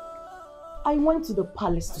you? I went to the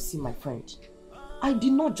palace to see my friend. I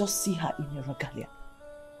did not just see her in a regalia,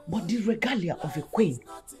 but the regalia of a queen.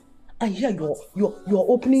 And here you're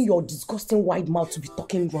opening your disgusting wide mouth to be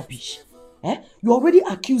talking rubbish. You're already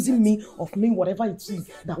accusing me of knowing whatever it is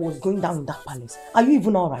that was going down in that palace. Are you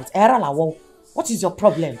even alright? What is your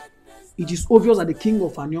problem? It is obvious that the king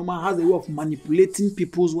of Anioma has a way of manipulating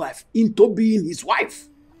people's wife into being his wife.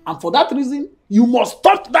 And for that reason, you must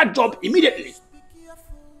stop that job immediately.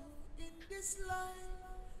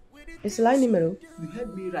 You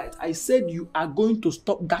heard me right. I said you are going to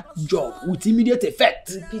stop that job with immediate effect.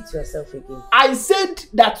 Repeat yourself again. I said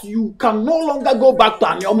that you can no longer go back to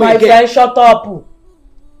Anioma My again. friend, shut up.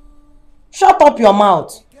 Shut up your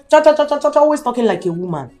mouth. Always talking like a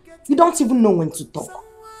woman. You don't even know when to talk.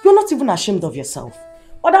 You're not even ashamed of yourself.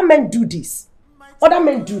 Other men do this. Other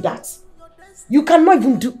men do that. You cannot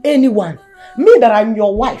even do anyone. Me that I'm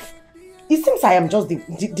your wife. It seems I am just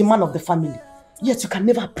the man of the family. Yet you can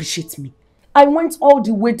never appreciate me. I went all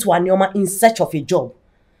the way to Anioma in search of a job.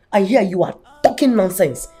 And here you are talking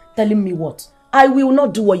nonsense. Telling me what? I will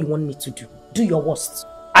not do what you want me to do. Do your worst.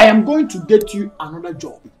 I am going to get you another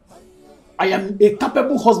job. I am a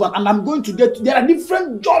capable husband and I'm going to get you. There are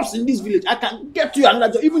different jobs in this village. I can get you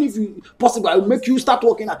another job. Even if possible, I will make you start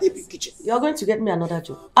working at AP Kitchen. You're going to get me another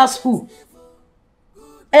job. As who?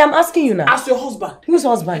 I am asking you now. As your husband. Whose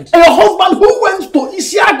husband? Your husband who went to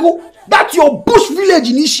Isiago. That's your bush village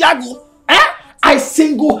in Isiago. I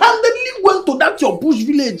single-handedly went to that your bush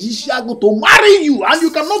village Isiago to marry you, and you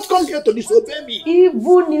cannot come here to disobey me.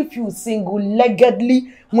 Even if you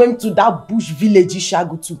single-leggedly went to that bush village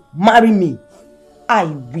Isiago to marry me, I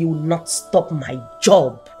will not stop my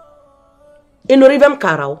job. Enorivem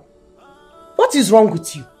Karao, what is wrong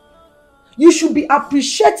with you? You should be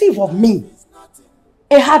appreciative of me,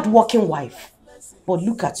 a hard-working wife. But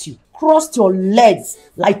look at you, crossed your legs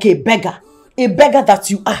like a beggar that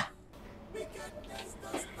you are.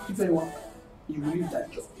 If anyone, you will leave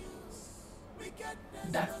that job.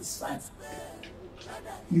 That is fine.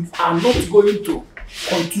 You are not going to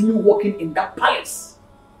continue working in that palace.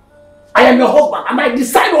 I am your husband and I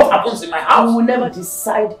decide what happens in my house. You will never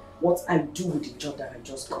decide what I do with the job that I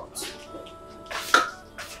just got.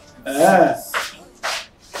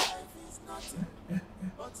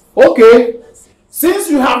 Okay. Since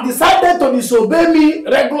you have decided to disobey me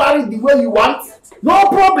regularly the way you want, no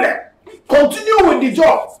problem. Continue with the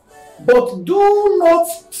job. But do not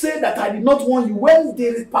say that I did not warn you when the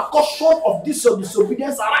repercussion of this your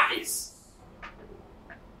disobedience arise.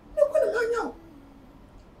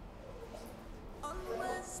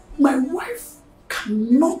 My wife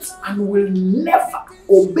cannot and will never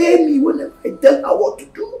obey me whenever I tell her what to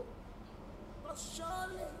do.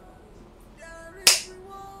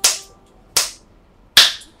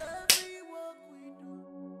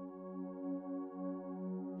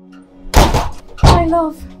 My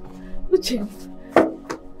love, Uche.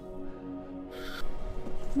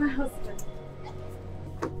 My husband.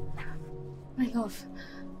 My love,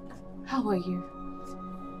 how are you?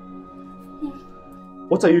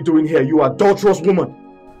 What are you doing here, you adulterous woman?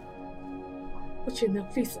 Uche, now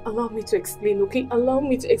please allow me to explain, okay? Allow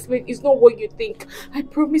me to explain. It's not what you think. I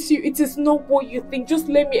promise you, it is not what you think. Just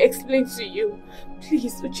let me explain to you.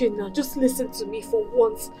 Please, Uche, now just listen to me for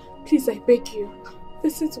once. Please, I beg you.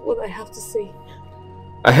 Listen to what I have to say.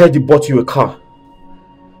 I heard he bought you a car.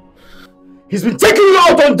 He's been taking you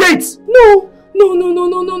out on dates! No!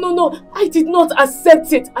 I did not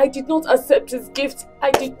accept it. I did not accept his gift.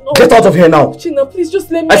 I did not. Get out of here now! Uchenna, please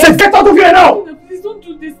just let me. I said get out of here now! Uchenna, please don't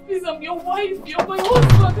do this. Please, I'm your wife. You're my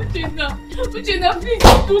husband. Uchenna, please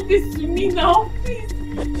don't do this to me now. Please.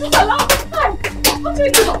 Just allow me time.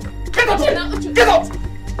 Uchenna. Get out of here! Get out!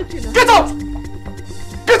 Uchenna. Get out!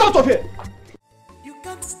 Get out of here! You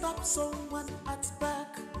can't stop someone at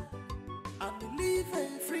back and live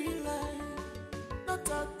a free life. Not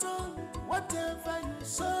at all. Whatever you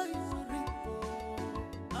sow, you will reap.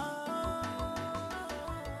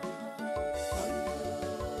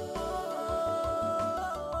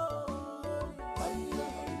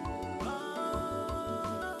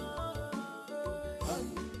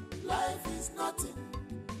 Life is nothing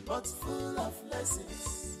but full of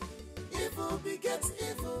lessons. Evil begets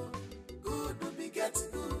evil, good begets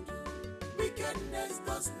good. Wickedness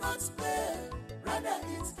does not spare, rather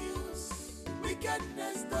it kills.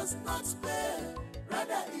 Wickedness does not spare,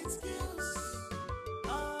 rather it kills.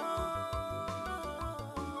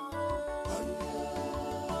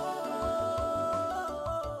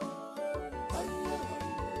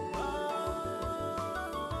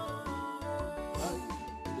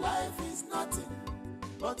 Life is nothing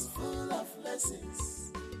but full of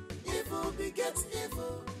lessons. Evil begets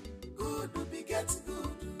evil, good begets good.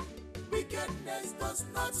 Wickedness does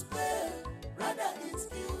not spare, rather it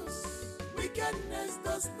kills. Wickedness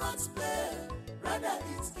does not spare, rather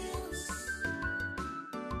it kills.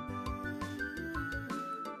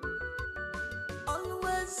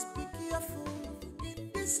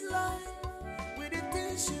 this life with the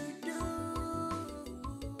things you do.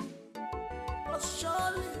 But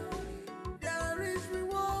surely there is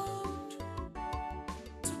reward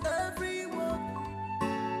to everyone.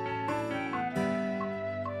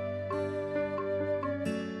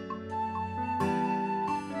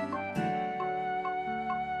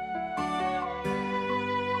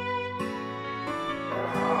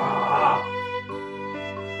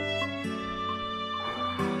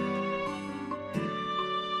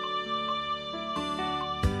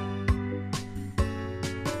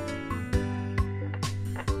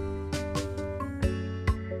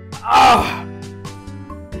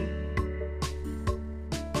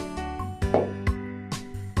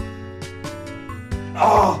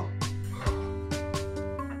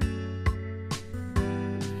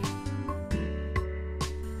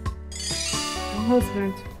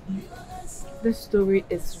 Husband, this story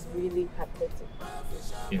is really pathetic.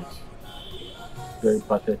 Yes. Very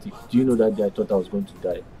pathetic. Do you know that day I thought I was going to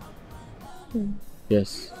die?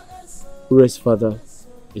 Yes. Ure's father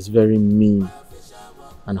is very mean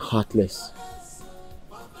and heartless.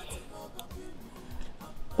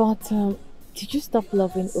 But did you stop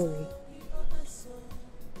loving Uri?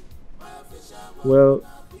 Well,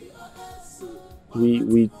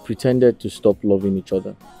 we pretended to stop loving each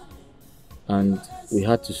other. And we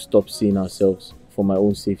had to stop seeing ourselves for my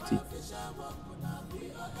own safety.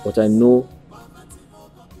 But I know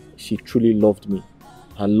she truly loved me.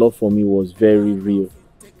 Her love for me was very real.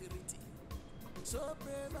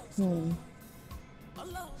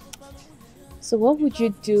 So what would you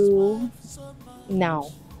do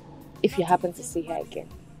now if you happen to see her again?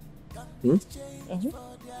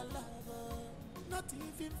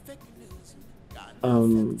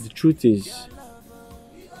 The truth is,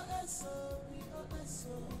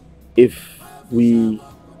 if we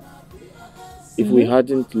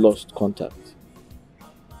hadn't lost contact,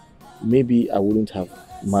 maybe I wouldn't have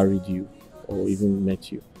married you or even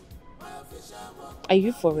met you. Are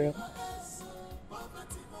you for real?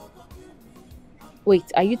 Wait,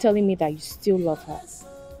 are you telling me that you still love her?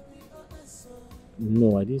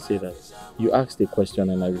 No, I didn't say that. You asked a question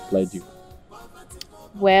and I replied you.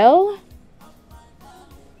 Well,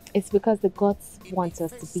 it's because the gods want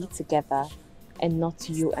us to be together and not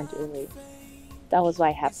you and Uri. That was why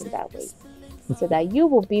it happened that way. So that you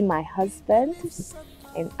will be my husband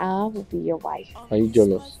and I will be your wife. Are you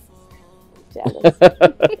jealous? Jealous.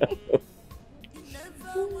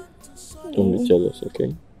 Don't be jealous,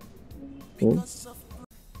 okay?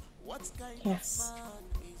 Yes.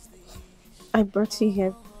 I brought you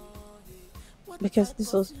here because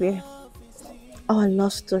this was where our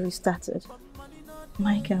love story started.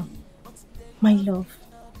 Michael, my love,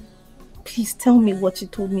 please tell me what you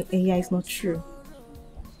told me AI is not true.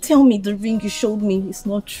 Tell me the ring you showed me is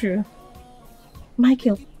not true.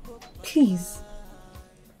 Michael, please.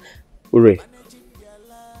 Uri,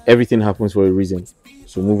 everything happens for a reason.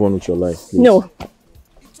 So move on with your life, please. No.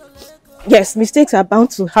 Yes, mistakes are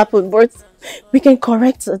bound to happen, but we can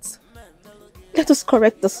correct it. Let us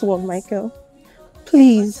correct this one, Michael.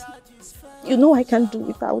 Please. You know I can't do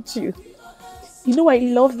without you. You know I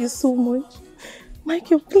love you so much.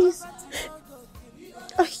 Michael, please.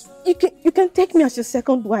 You can take me as your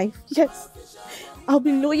second wife. Yes. I'll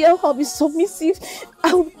be loyal, I'll be submissive.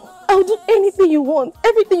 I'll do anything you want.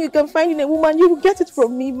 Everything you can find in a woman, you will get it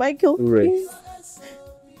from me, Michael. Uri,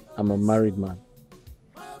 I'm a married man.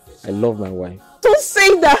 I love my wife. Don't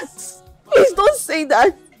say that. Please don't say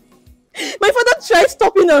that. My father tried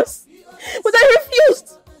stopping us, but I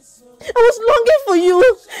refused. I was longing for you.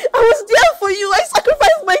 I was there for you. I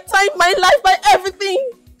sacrificed my time, my life, my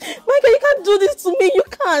everything. Michael, you can't do this to me. You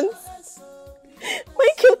can't.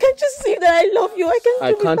 Michael, can't you see that I love you?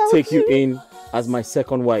 I can't take you in as my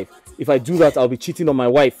second wife. If I do that, I'll be cheating on my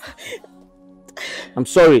wife. I'm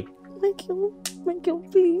sorry. Michael,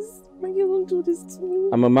 please. Michael, don't do this to me.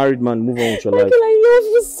 I'm a married man. Move on with your life. Michael, I love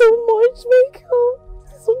you so much. Michael,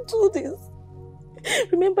 don't do this.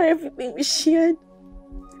 Remember everything we shared.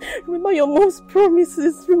 Remember your mom's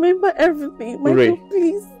promises. Remember everything. Michael, Ray,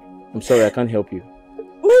 please. I'm sorry, I can't help you.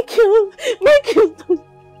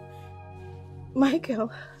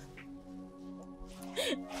 Michael,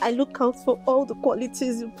 I look out for all the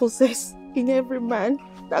qualities you possess in every man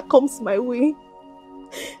that comes my way.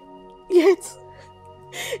 Yet,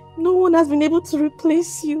 no one has been able to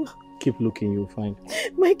replace you. Keep looking, you'll find.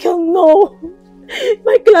 Michael, no.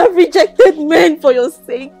 Michael, I've rejected men for your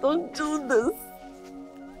sake. Don't do this.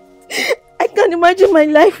 I can't imagine my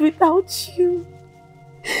life without you.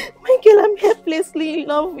 Michael, I'm helplessly in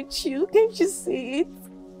love with you. Can't you see it?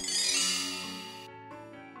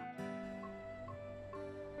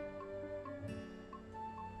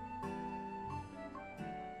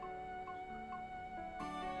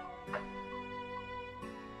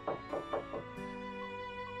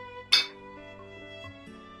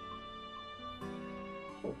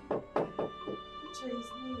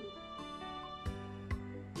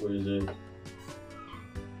 What is it?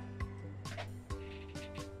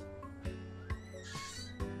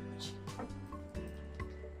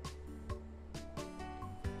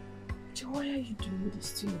 Why are you doing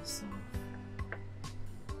this to yourself?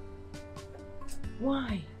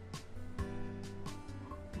 Why?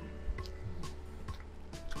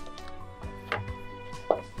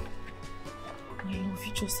 My love,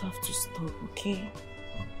 you just have to stop, okay?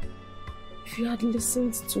 If you had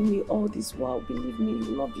listened to me all this while, believe me, you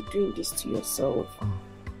will not be doing this to yourself.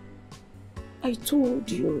 I told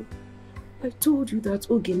you that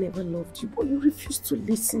Oge never loved you, but you refused to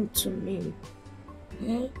listen to me.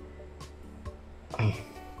 Eh? I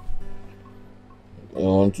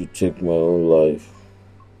want to take my own life.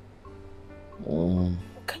 How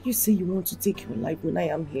can you say you want to take your life when I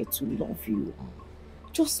am here to love you?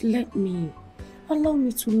 Just let me. Allow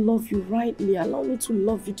me to love you rightly. Allow me to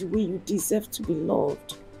love you the way you deserve to be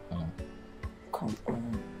loved. Come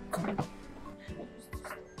on. Come.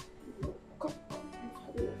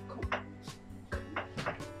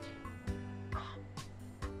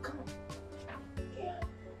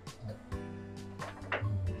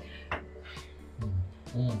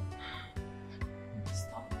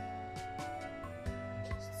 Stop.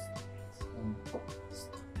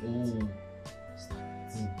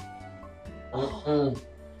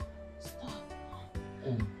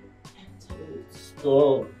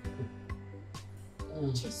 Stop.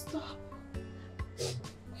 Just stop.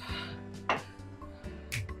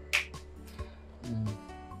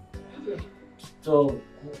 Stop.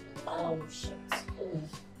 Oh shit.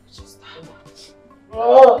 Just stop.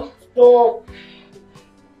 Oh, stop.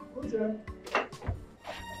 Okay.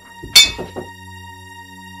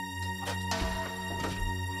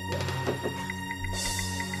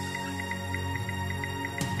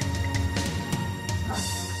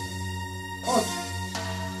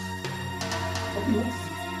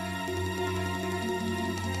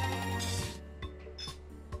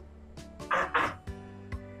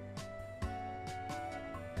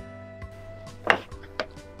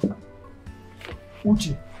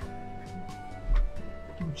 Uche,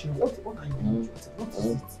 what are you doing? What is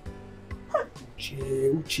it?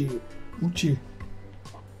 Uche.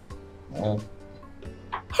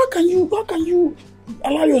 How can you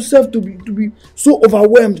allow yourself to be so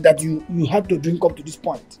overwhelmed that you had to drink up to this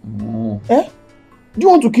point? Eh? Do you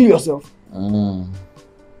want to kill yourself?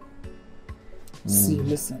 See,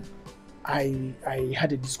 listen. I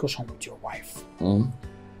had a discussion with your wife.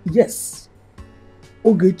 Yes.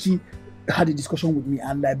 Ogechi had a discussion with me,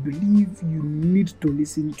 and I believe you need to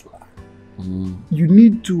listen to her. You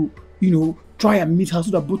need to, try and meet her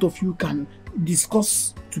so that both of you can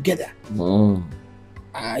discuss together.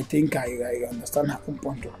 I think I understand her own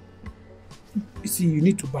point. You see, you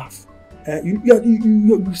need to bath.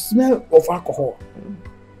 You smell of alcohol.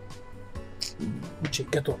 Uche,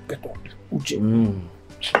 get up. Uche.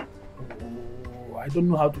 Oh, I don't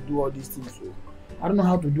know how to do all these things.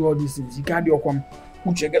 You can't do come.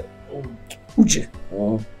 Uche, get up. Uche.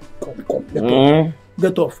 Come. Get up.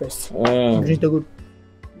 Get up first. Drink the good.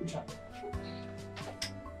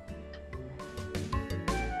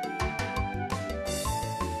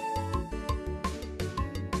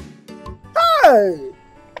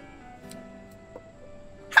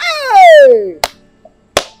 Hey!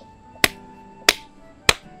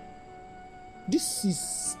 This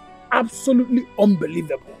is absolutely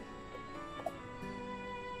unbelievable.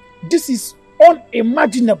 This is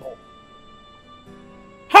unimaginable.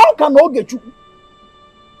 How can Ogechu?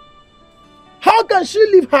 How can she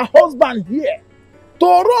leave her husband here to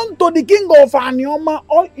run to the king of Anioma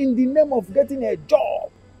all in the name of getting a job?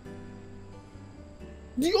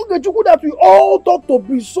 The Ogechuku that we all thought to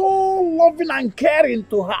be so loving and caring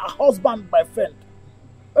to her husband, my friend,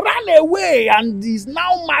 ran away and is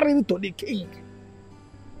now married to the king.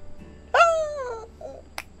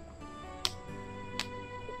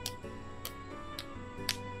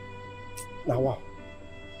 Now, wow.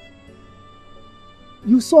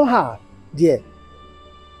 You saw her there,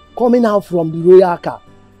 coming out from the royal car.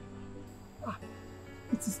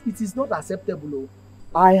 It is not acceptable.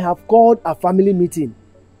 I have called a family meeting,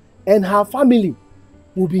 and her family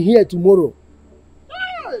will be here tomorrow.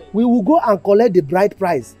 We will go and collect the bride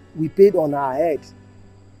price we paid on her head.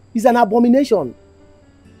 It's an abomination.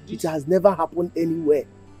 It has never happened anywhere.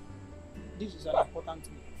 This is an important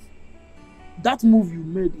move. That move you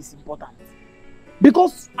made is important.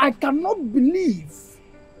 Because I cannot believe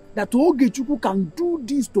that Ogechuku can do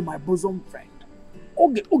this to my bosom friend.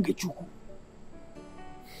 Ogechuku.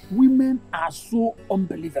 Women are so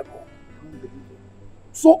unbelievable.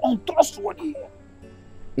 So untrustworthy.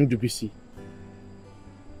 Ndubisi,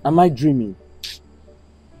 am I dreaming?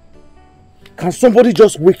 Can somebody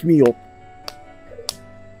just wake me up?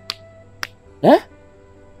 Eh?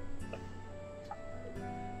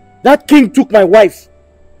 That king took my wife.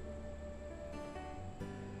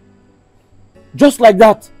 Just like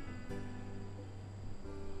that.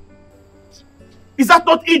 Is that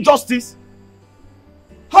not injustice?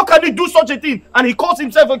 How can he do such a thing and he calls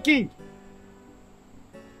himself a king?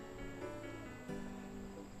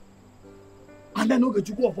 And then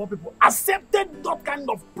Ogechukwu of all people accepted that kind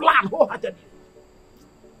of plan wholeheartedly.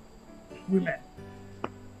 Women.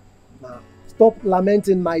 Now, stop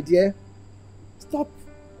lamenting, my dear. Stop.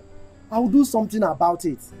 I'll do something about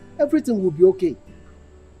it. Everything will be okay.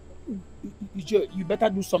 You better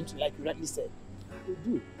do something like you rightly said. I will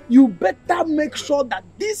do. You better make sure that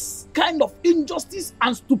this kind of injustice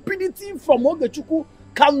and stupidity from Ogechukwu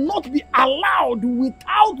cannot be allowed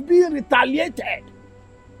without being retaliated.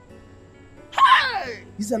 Hey!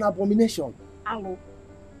 It's an abomination. Hello.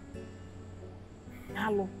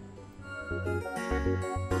 Hello.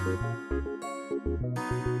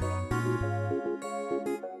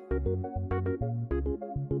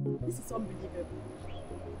 This is unbelievable.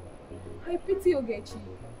 I pity Ogechi.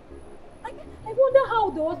 I wonder how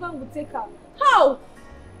the husband would take her. How?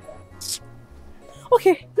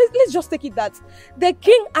 Okay, let's just take it that the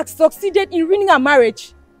king had succeeded in ruining her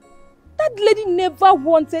marriage. That lady never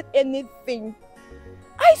wanted anything.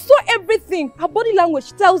 I saw everything. Her body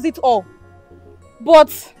language tells it all.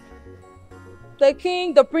 But the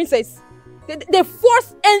king, the princess, they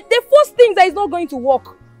force things that is not going to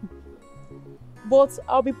work. But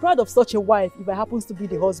I'll be proud of such a wife if I happens to be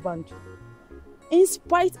the husband. In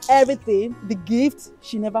spite of everything, the gift,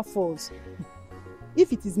 she never falls.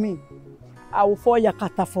 If it is me, I will fall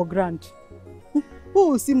Yakata for grand. Who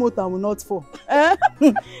will see motor will not fall?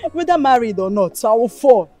 Whether married or not, so I will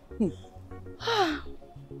fall.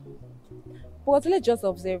 But let's just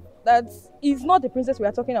observe that it's not the princess we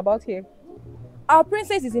are talking about here. Our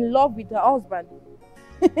princess is in love with her husband.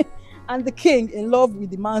 And the king in love with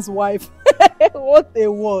the man's wife. What a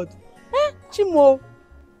word. Chimo.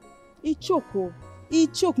 He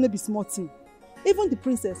choke no be small thing. Even the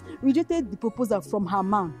princess rejected the proposal from her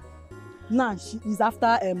man. Now she is after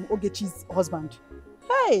Ogechi's husband.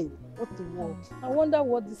 Hey, what a word. I wonder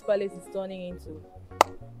what this palace is turning into.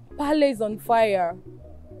 Palace on fire.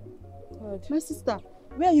 God. My sister,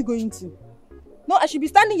 where are you going to? No, I should be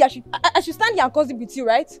standing here. I should stand here and gossip with you,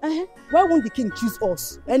 right? Why won't the king choose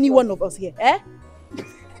us? Any one of us here, eh?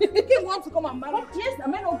 The king wants to come and marry. Yes,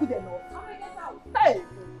 am I not good enough? How am I get out? Hey!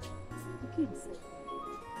 The king said.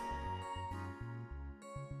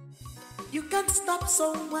 You can't stop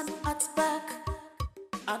someone at back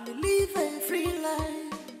and live a free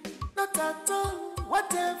life. Not at all.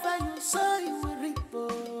 Whatever you sow, you will reap.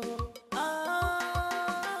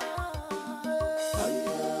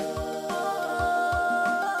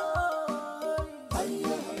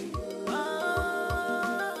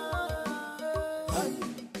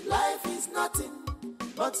 Life is nothing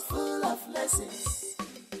but full of lessons.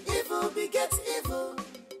 Evil begets evil,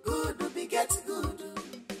 good begets good.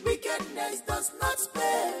 Wickedness does not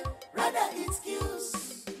spare, rather it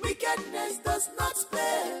kills. Wickedness does not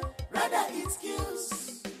spare, rather it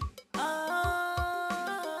kills.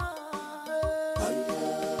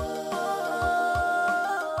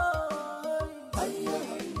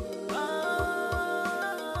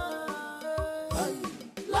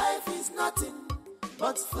 Life is nothing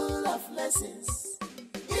but full of lessons.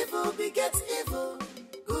 Evil begets evil,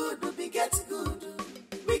 good begets good.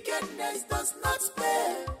 Wickedness does not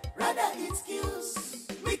spare, rather it kills.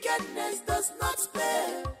 Wickedness does not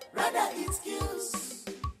spare, rather it kills.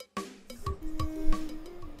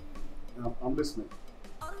 I'm listening.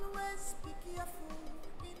 Always be careful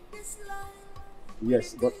in this life.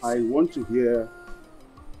 Yes, but I want to hear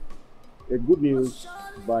a good news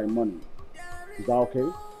by money. Is that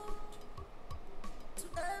okay?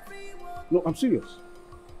 No, I'm serious.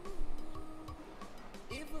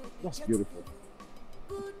 That's beautiful.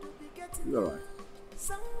 You're right.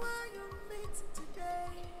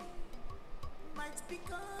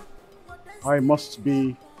 I must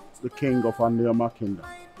be the king of Anioma kingdom.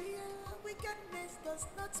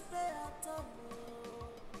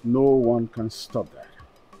 No one can stop that.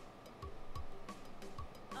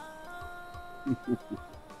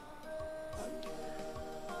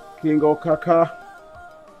 King Okaka,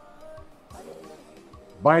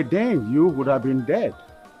 by then you would have been dead,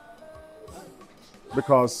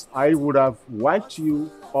 because I would have wiped you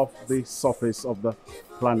off the surface of the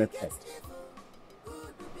planet Earth.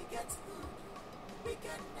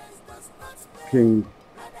 King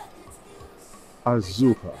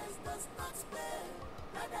Azuka.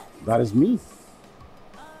 That is me.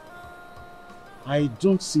 I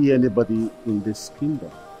don't see anybody in this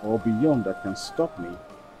kingdom or beyond that can stop me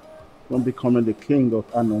from becoming the king of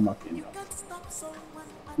Anoma Kingdom.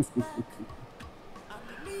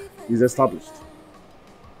 It's established.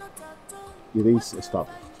 It is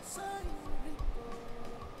established.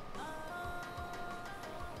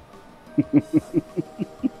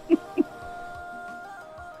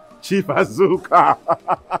 Chief Azuka,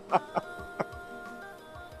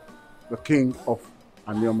 the king of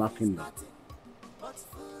Anoma Kingdom.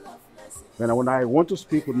 Then when I want to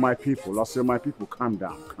speak with my people, I'll say, my people, calm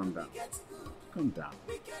down, calm down, calm down.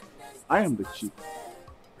 I am the chief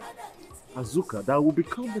Azuka that will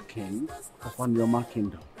become the king of Anoma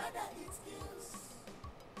Kingdom.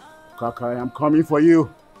 Kaka, I am coming for you.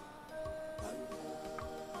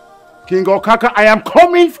 King Okaka, I am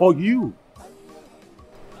coming for you.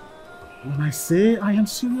 When I say I am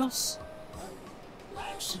serious,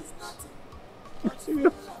 I'm serious. I'm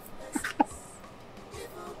serious.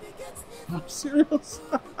 I'm serious.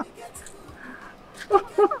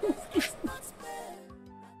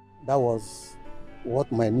 That was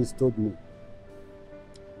what my niece told me.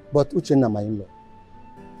 But Uchenna, my in-law,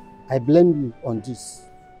 I blame you on this.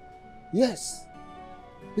 Yes,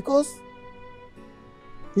 because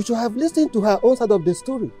you should have listened to her own side of the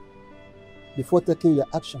story before taking your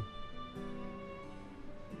action.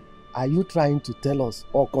 Are you trying to tell us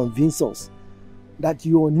or convince us that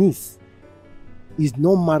your niece is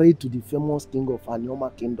not married to the famous king of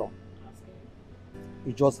Anoma Kingdom?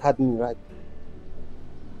 You just had me right.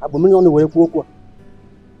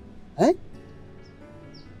 Eh?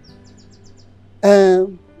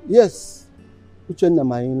 Yes, Uchenna,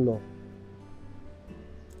 my in-law.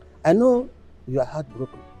 I know you are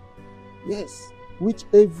heartbroken. Yes, which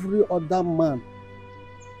every other man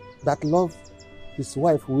that loves his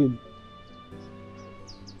wife will.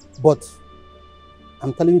 But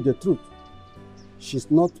I'm telling you the truth.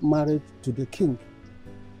 She's not married to the king.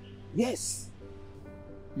 Yes.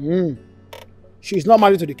 She's not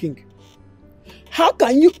married to the king. How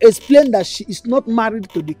can you explain that she is not married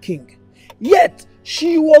to the king? Yet,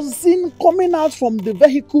 she was seen coming out from the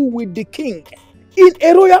vehicle with the king in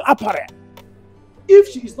a royal apparel. If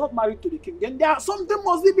she is not married to the king, then something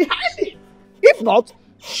must be behind it. If not,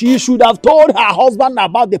 she should have told her husband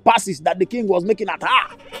about the passes that the king was making at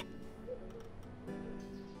her.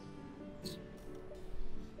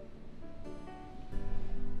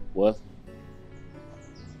 Well,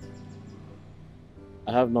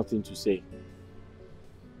 I have nothing to say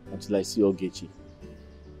until I see Ogechi.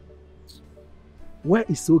 Where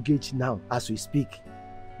is Ogechi now as we speak?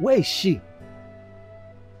 Where is she?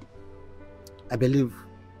 I believe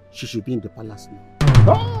she should be in the palace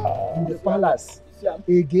now. In the palace?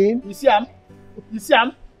 Again? You see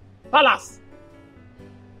him? Palace.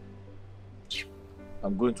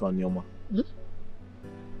 I'm going to Anioma.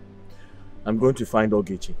 I'm going to find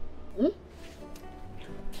Ogechi.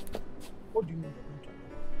 What do you mean you're going to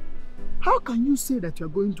Anioma? How can you say that you're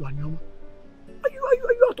going to Anioma? Are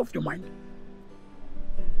you out of your mind?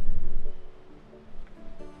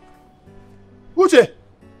 Uche!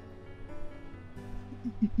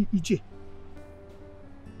 Iche.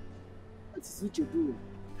 What is Uche doing?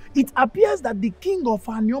 It appears that the king of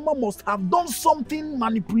Anioma must have done something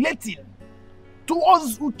manipulating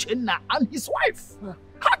towards Uchenna and his wife.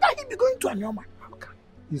 How can he be going to Anioma?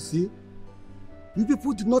 You see, you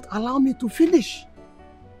people did not allow me to finish.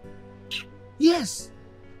 Yes.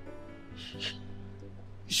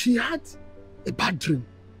 She had a bad dream.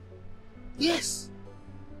 Yes.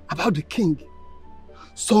 About the king.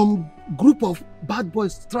 Some group of bad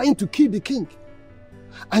boys trying to kill the king.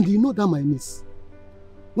 And you know that my niece,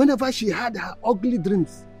 whenever she had her ugly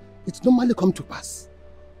dreams, it normally come to pass.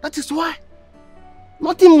 That is why.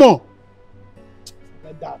 Nothing more.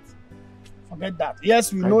 Forget that. Forget that.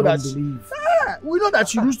 Yes, we know that. We know that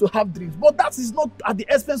she used to have dreams, but that is not at the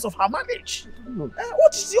expense of her marriage.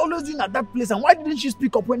 What is she always doing at that place, and why didn't she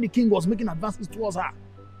speak up when the king was making advances towards her?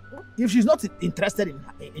 If she's not interested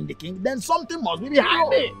in the king, then something must be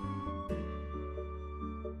behind it.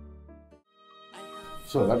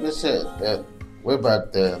 So, like I said, way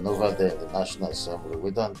back there and over there in the National Assembly,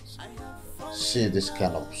 we don't see this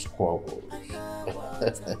kind of squabbles.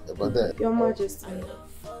 But then, Your Majesty,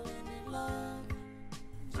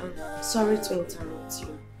 I'm sorry to interrupt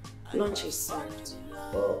you. Lunch is served.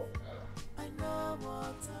 Oh.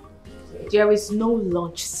 There is no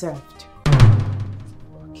lunch served.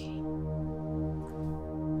 Okay.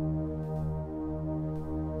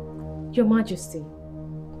 Your Majesty,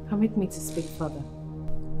 permit me to speak further.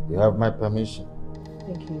 You have my permission.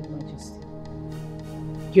 Thank you, Your Majesty.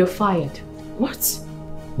 You're fired. What?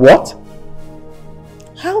 What?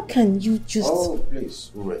 How can you just... Oh,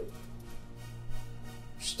 please, wait.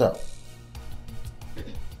 Stop.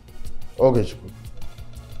 Okay,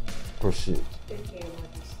 proceed. Thank you, Your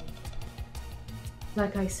Majesty.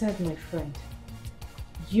 Like I said, my friend,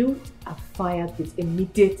 you are fired with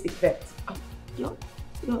immediate effect. Your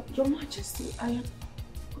Majesty, I am...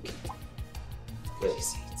 Okay. Please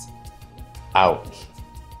say it. Out.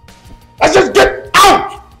 I said get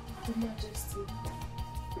out! Your Majesty.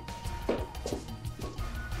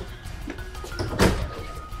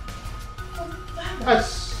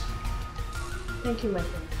 Yes. Thank you, my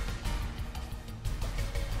friend.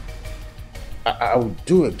 I will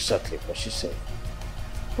do exactly what she said.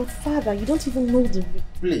 But father, you don't even know the...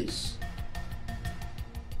 Please.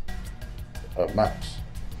 Max,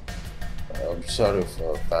 I'm sorry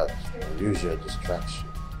for that unusual distraction.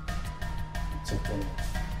 It's okay,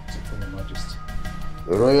 Your Majesty.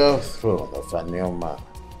 The royal throne of a new man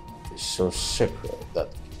is so sacred that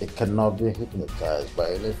it cannot be hypnotized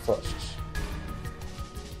by any forces.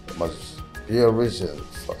 There must be a reason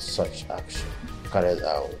for such action carried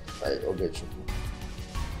out by Ogechukwu.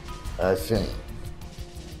 I think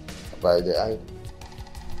by the idol.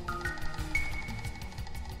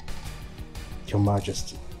 Your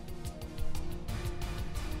Majesty,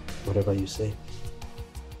 whatever you say.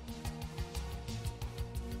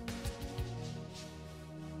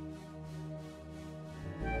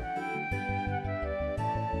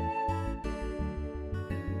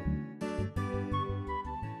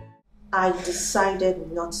 I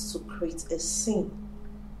decided not to create a scene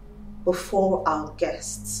before our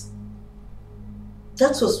guests.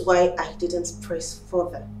 That was why I didn't press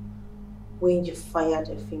further when you fired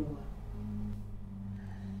Efimwa.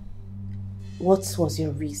 What was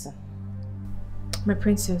your reason? My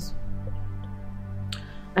princess,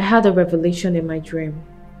 I had a revelation in my dream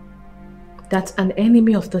that an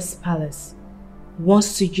enemy of this palace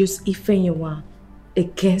wants to use Ifeanyiwa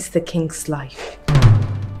against the king's life.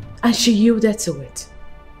 And she yielded to it.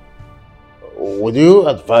 Would you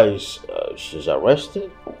advise she's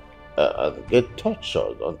arrested and get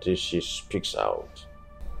tortured until she speaks out?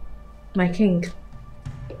 My king,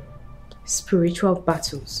 spiritual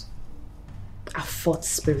battles are fought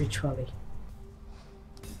spiritually.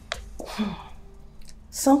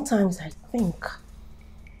 Sometimes I think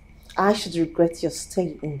I should regret your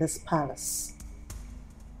stay in this palace.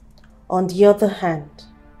 On the other hand,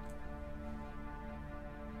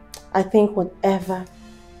 I think whatever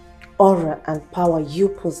aura and power you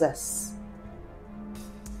possess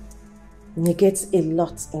negates a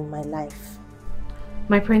lot in my life.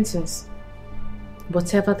 My princess,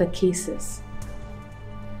 whatever the case is,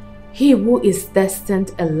 he who is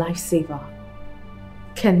destined a lifesaver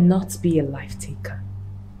cannot be a life taker.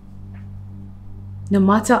 No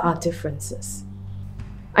matter our differences,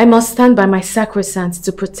 I must stand by my sacrosanct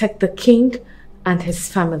to protect the king and his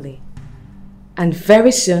family. And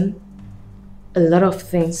very soon, a lot of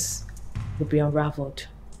things will be unraveled.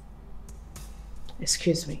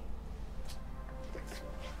 Excuse me.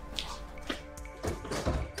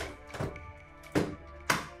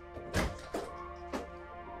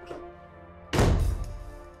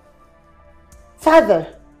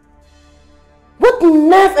 Father, what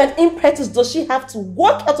nerve and impetus does she have to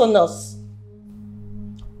walk out on us?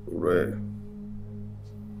 Ray,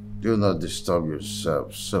 do not disturb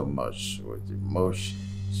yourself so much with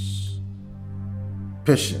emotions.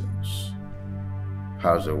 Patience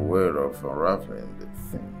has a way of unraveling the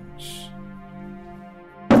things.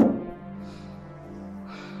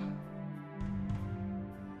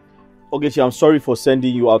 Ogechi, I'm sorry for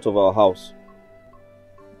sending you out of our house.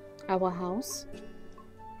 Our house?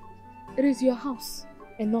 It is your house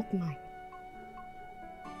and not mine.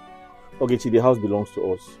 Ogechi, the house belongs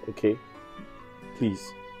to us, okay?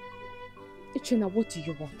 Please. Ichena, what do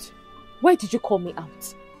you want? Why did you call me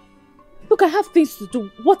out? Look, I have things to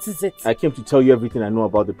do. What is it? I came to tell you everything I know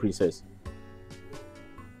about the princess.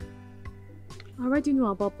 I already know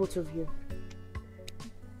about both of you.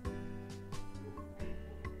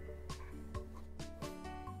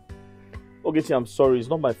 Ogechi, I'm sorry. It's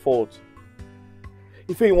not my fault.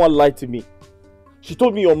 If anyone lied to me, she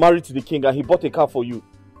told me you're married to the king and he bought a car for you.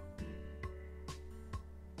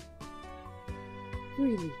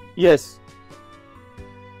 Really? Yes.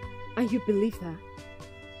 And you believe that?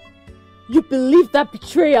 You believe that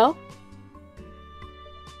betrayal?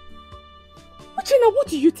 Uchenna, what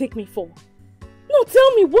do you take me for? No,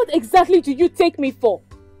 tell me, what exactly do you take me for?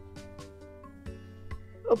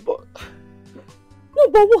 But... No,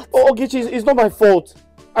 but what? Oh, Ogechi, it's not my fault.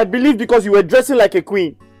 I believe because you were dressing like a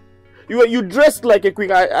queen. You dressed like a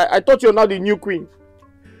queen. I thought you're now the new queen.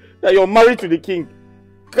 That you're married to the king.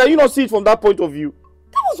 Can you not see it from that point of view?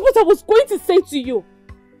 That was what I was going to say to you.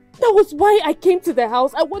 That was why I came to the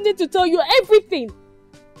house. I wanted to tell you everything.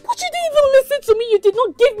 But you didn't even listen to me. You did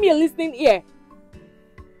not give me a listening ear.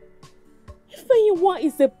 Ifeanyiwa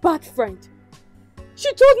is a bad friend.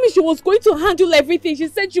 She told me she was going to handle everything. She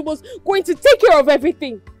said she was going to take care of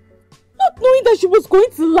everything. Not knowing that she was going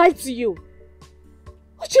to lie to you.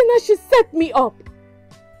 Uchenna, she set me up.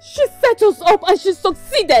 She set us up and she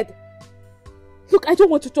succeeded. Look, I don't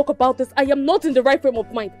want to talk about this. I am not in the right frame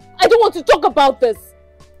of mind. I don't want to talk about this.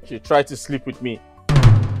 She tried to sleep with me.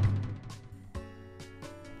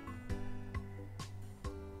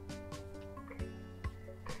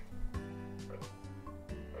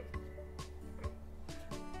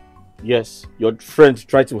 Yes, your friend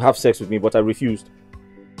tried to have sex with me, but I refused.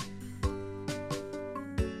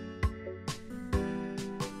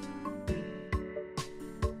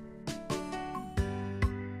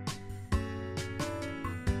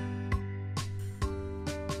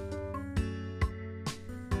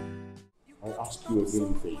 I ask you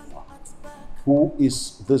again, Ifeanyiwa, who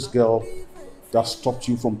is this girl that stopped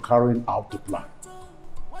you from carrying out the plan?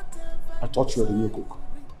 I thought you were the new cook.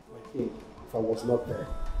 My king, if I was not there,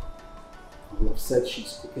 I would have said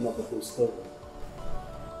she's cooking up the whole story.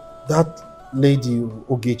 That lady,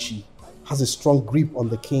 Ogechi, has a strong grip on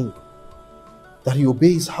the king, that he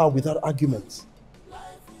obeys her without argument.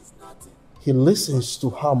 He listens to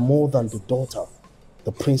her more than the daughter,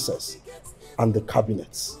 the princess, and the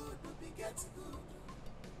cabinets.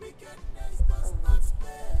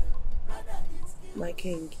 My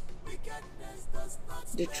king,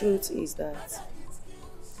 the truth is that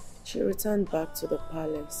she returned back to the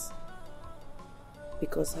palace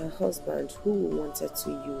because her husband, who wanted to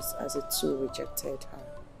use as a tool, rejected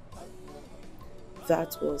her.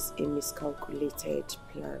 That was a miscalculated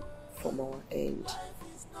plan from our end.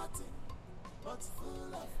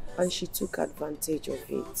 And she took advantage of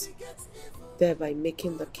it, thereby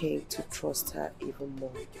making the king to trust her even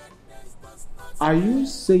more. Are you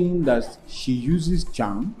saying that she uses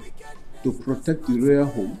charm to protect the royal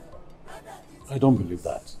home? I don't believe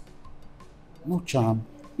that. No charm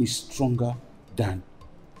is stronger than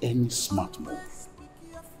any smart move.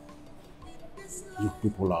 You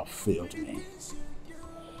people have failed me.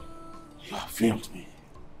 You have failed me.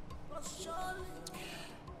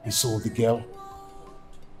 And so the girl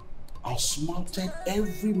outsmarted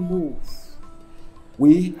every move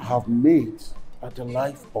we have made at the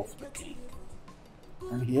life of the king.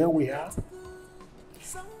 And here we are.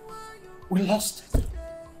 We lost it.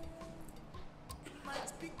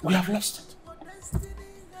 We have lost it.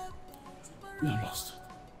 We have lost it.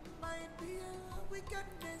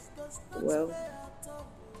 Well,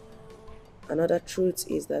 another truth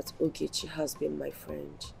is that Ogechi has been my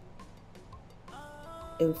friend.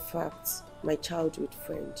 In fact, my childhood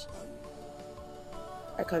friend.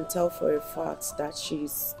 I can tell for a fact that she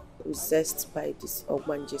is possessed by this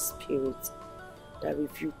Ogbanje spirit that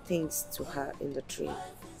revealed things to her in the dream.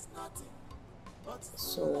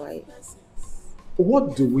 So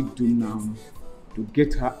What do we do now to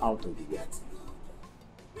get her out of the way?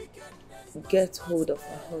 Get hold of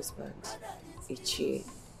her husband, Ichie.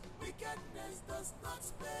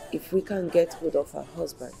 If we can get hold of her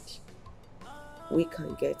husband, we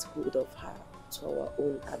can get hold of her to our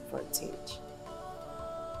own advantage.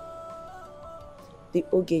 The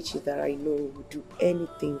Ogechi that I know will do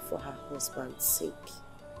anything for her husband's sake.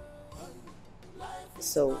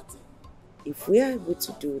 So, if we are able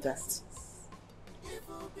to do that,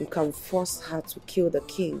 we can force her to kill the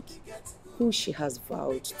king, who she has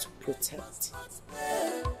vowed to protect.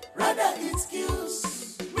 Rather it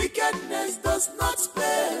kills. Wickedness does not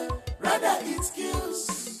spare. Rather it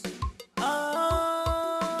kills.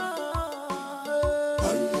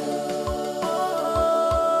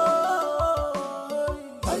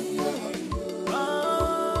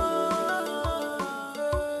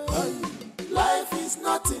 Life is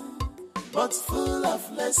nothing but full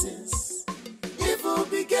of lessons. Evil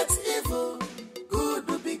begets evil. Good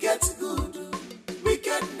begets good.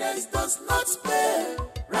 Wickedness does not spare.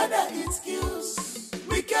 Rather it kills.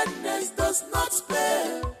 Wickedness does not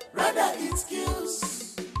spare. Rather it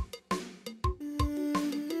kills.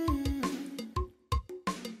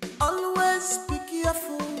 Always be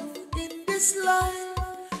careful in this life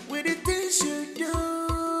with the things you do.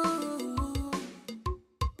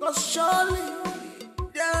 'Cause surely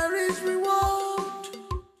there is reward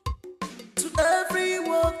to every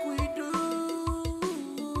work we do.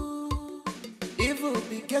 Evil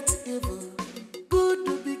begets evil.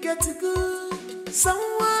 Good begets good.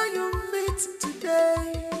 Someone you meet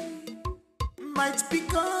today might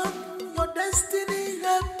become your destiny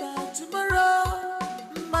helper tomorrow.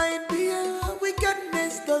 Might be a wickedness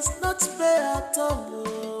does not pay at all.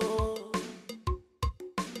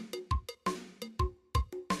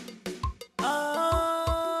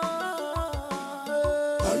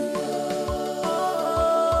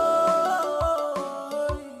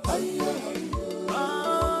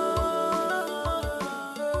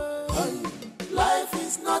 Life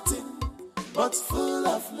is nothing but full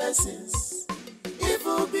of lessons.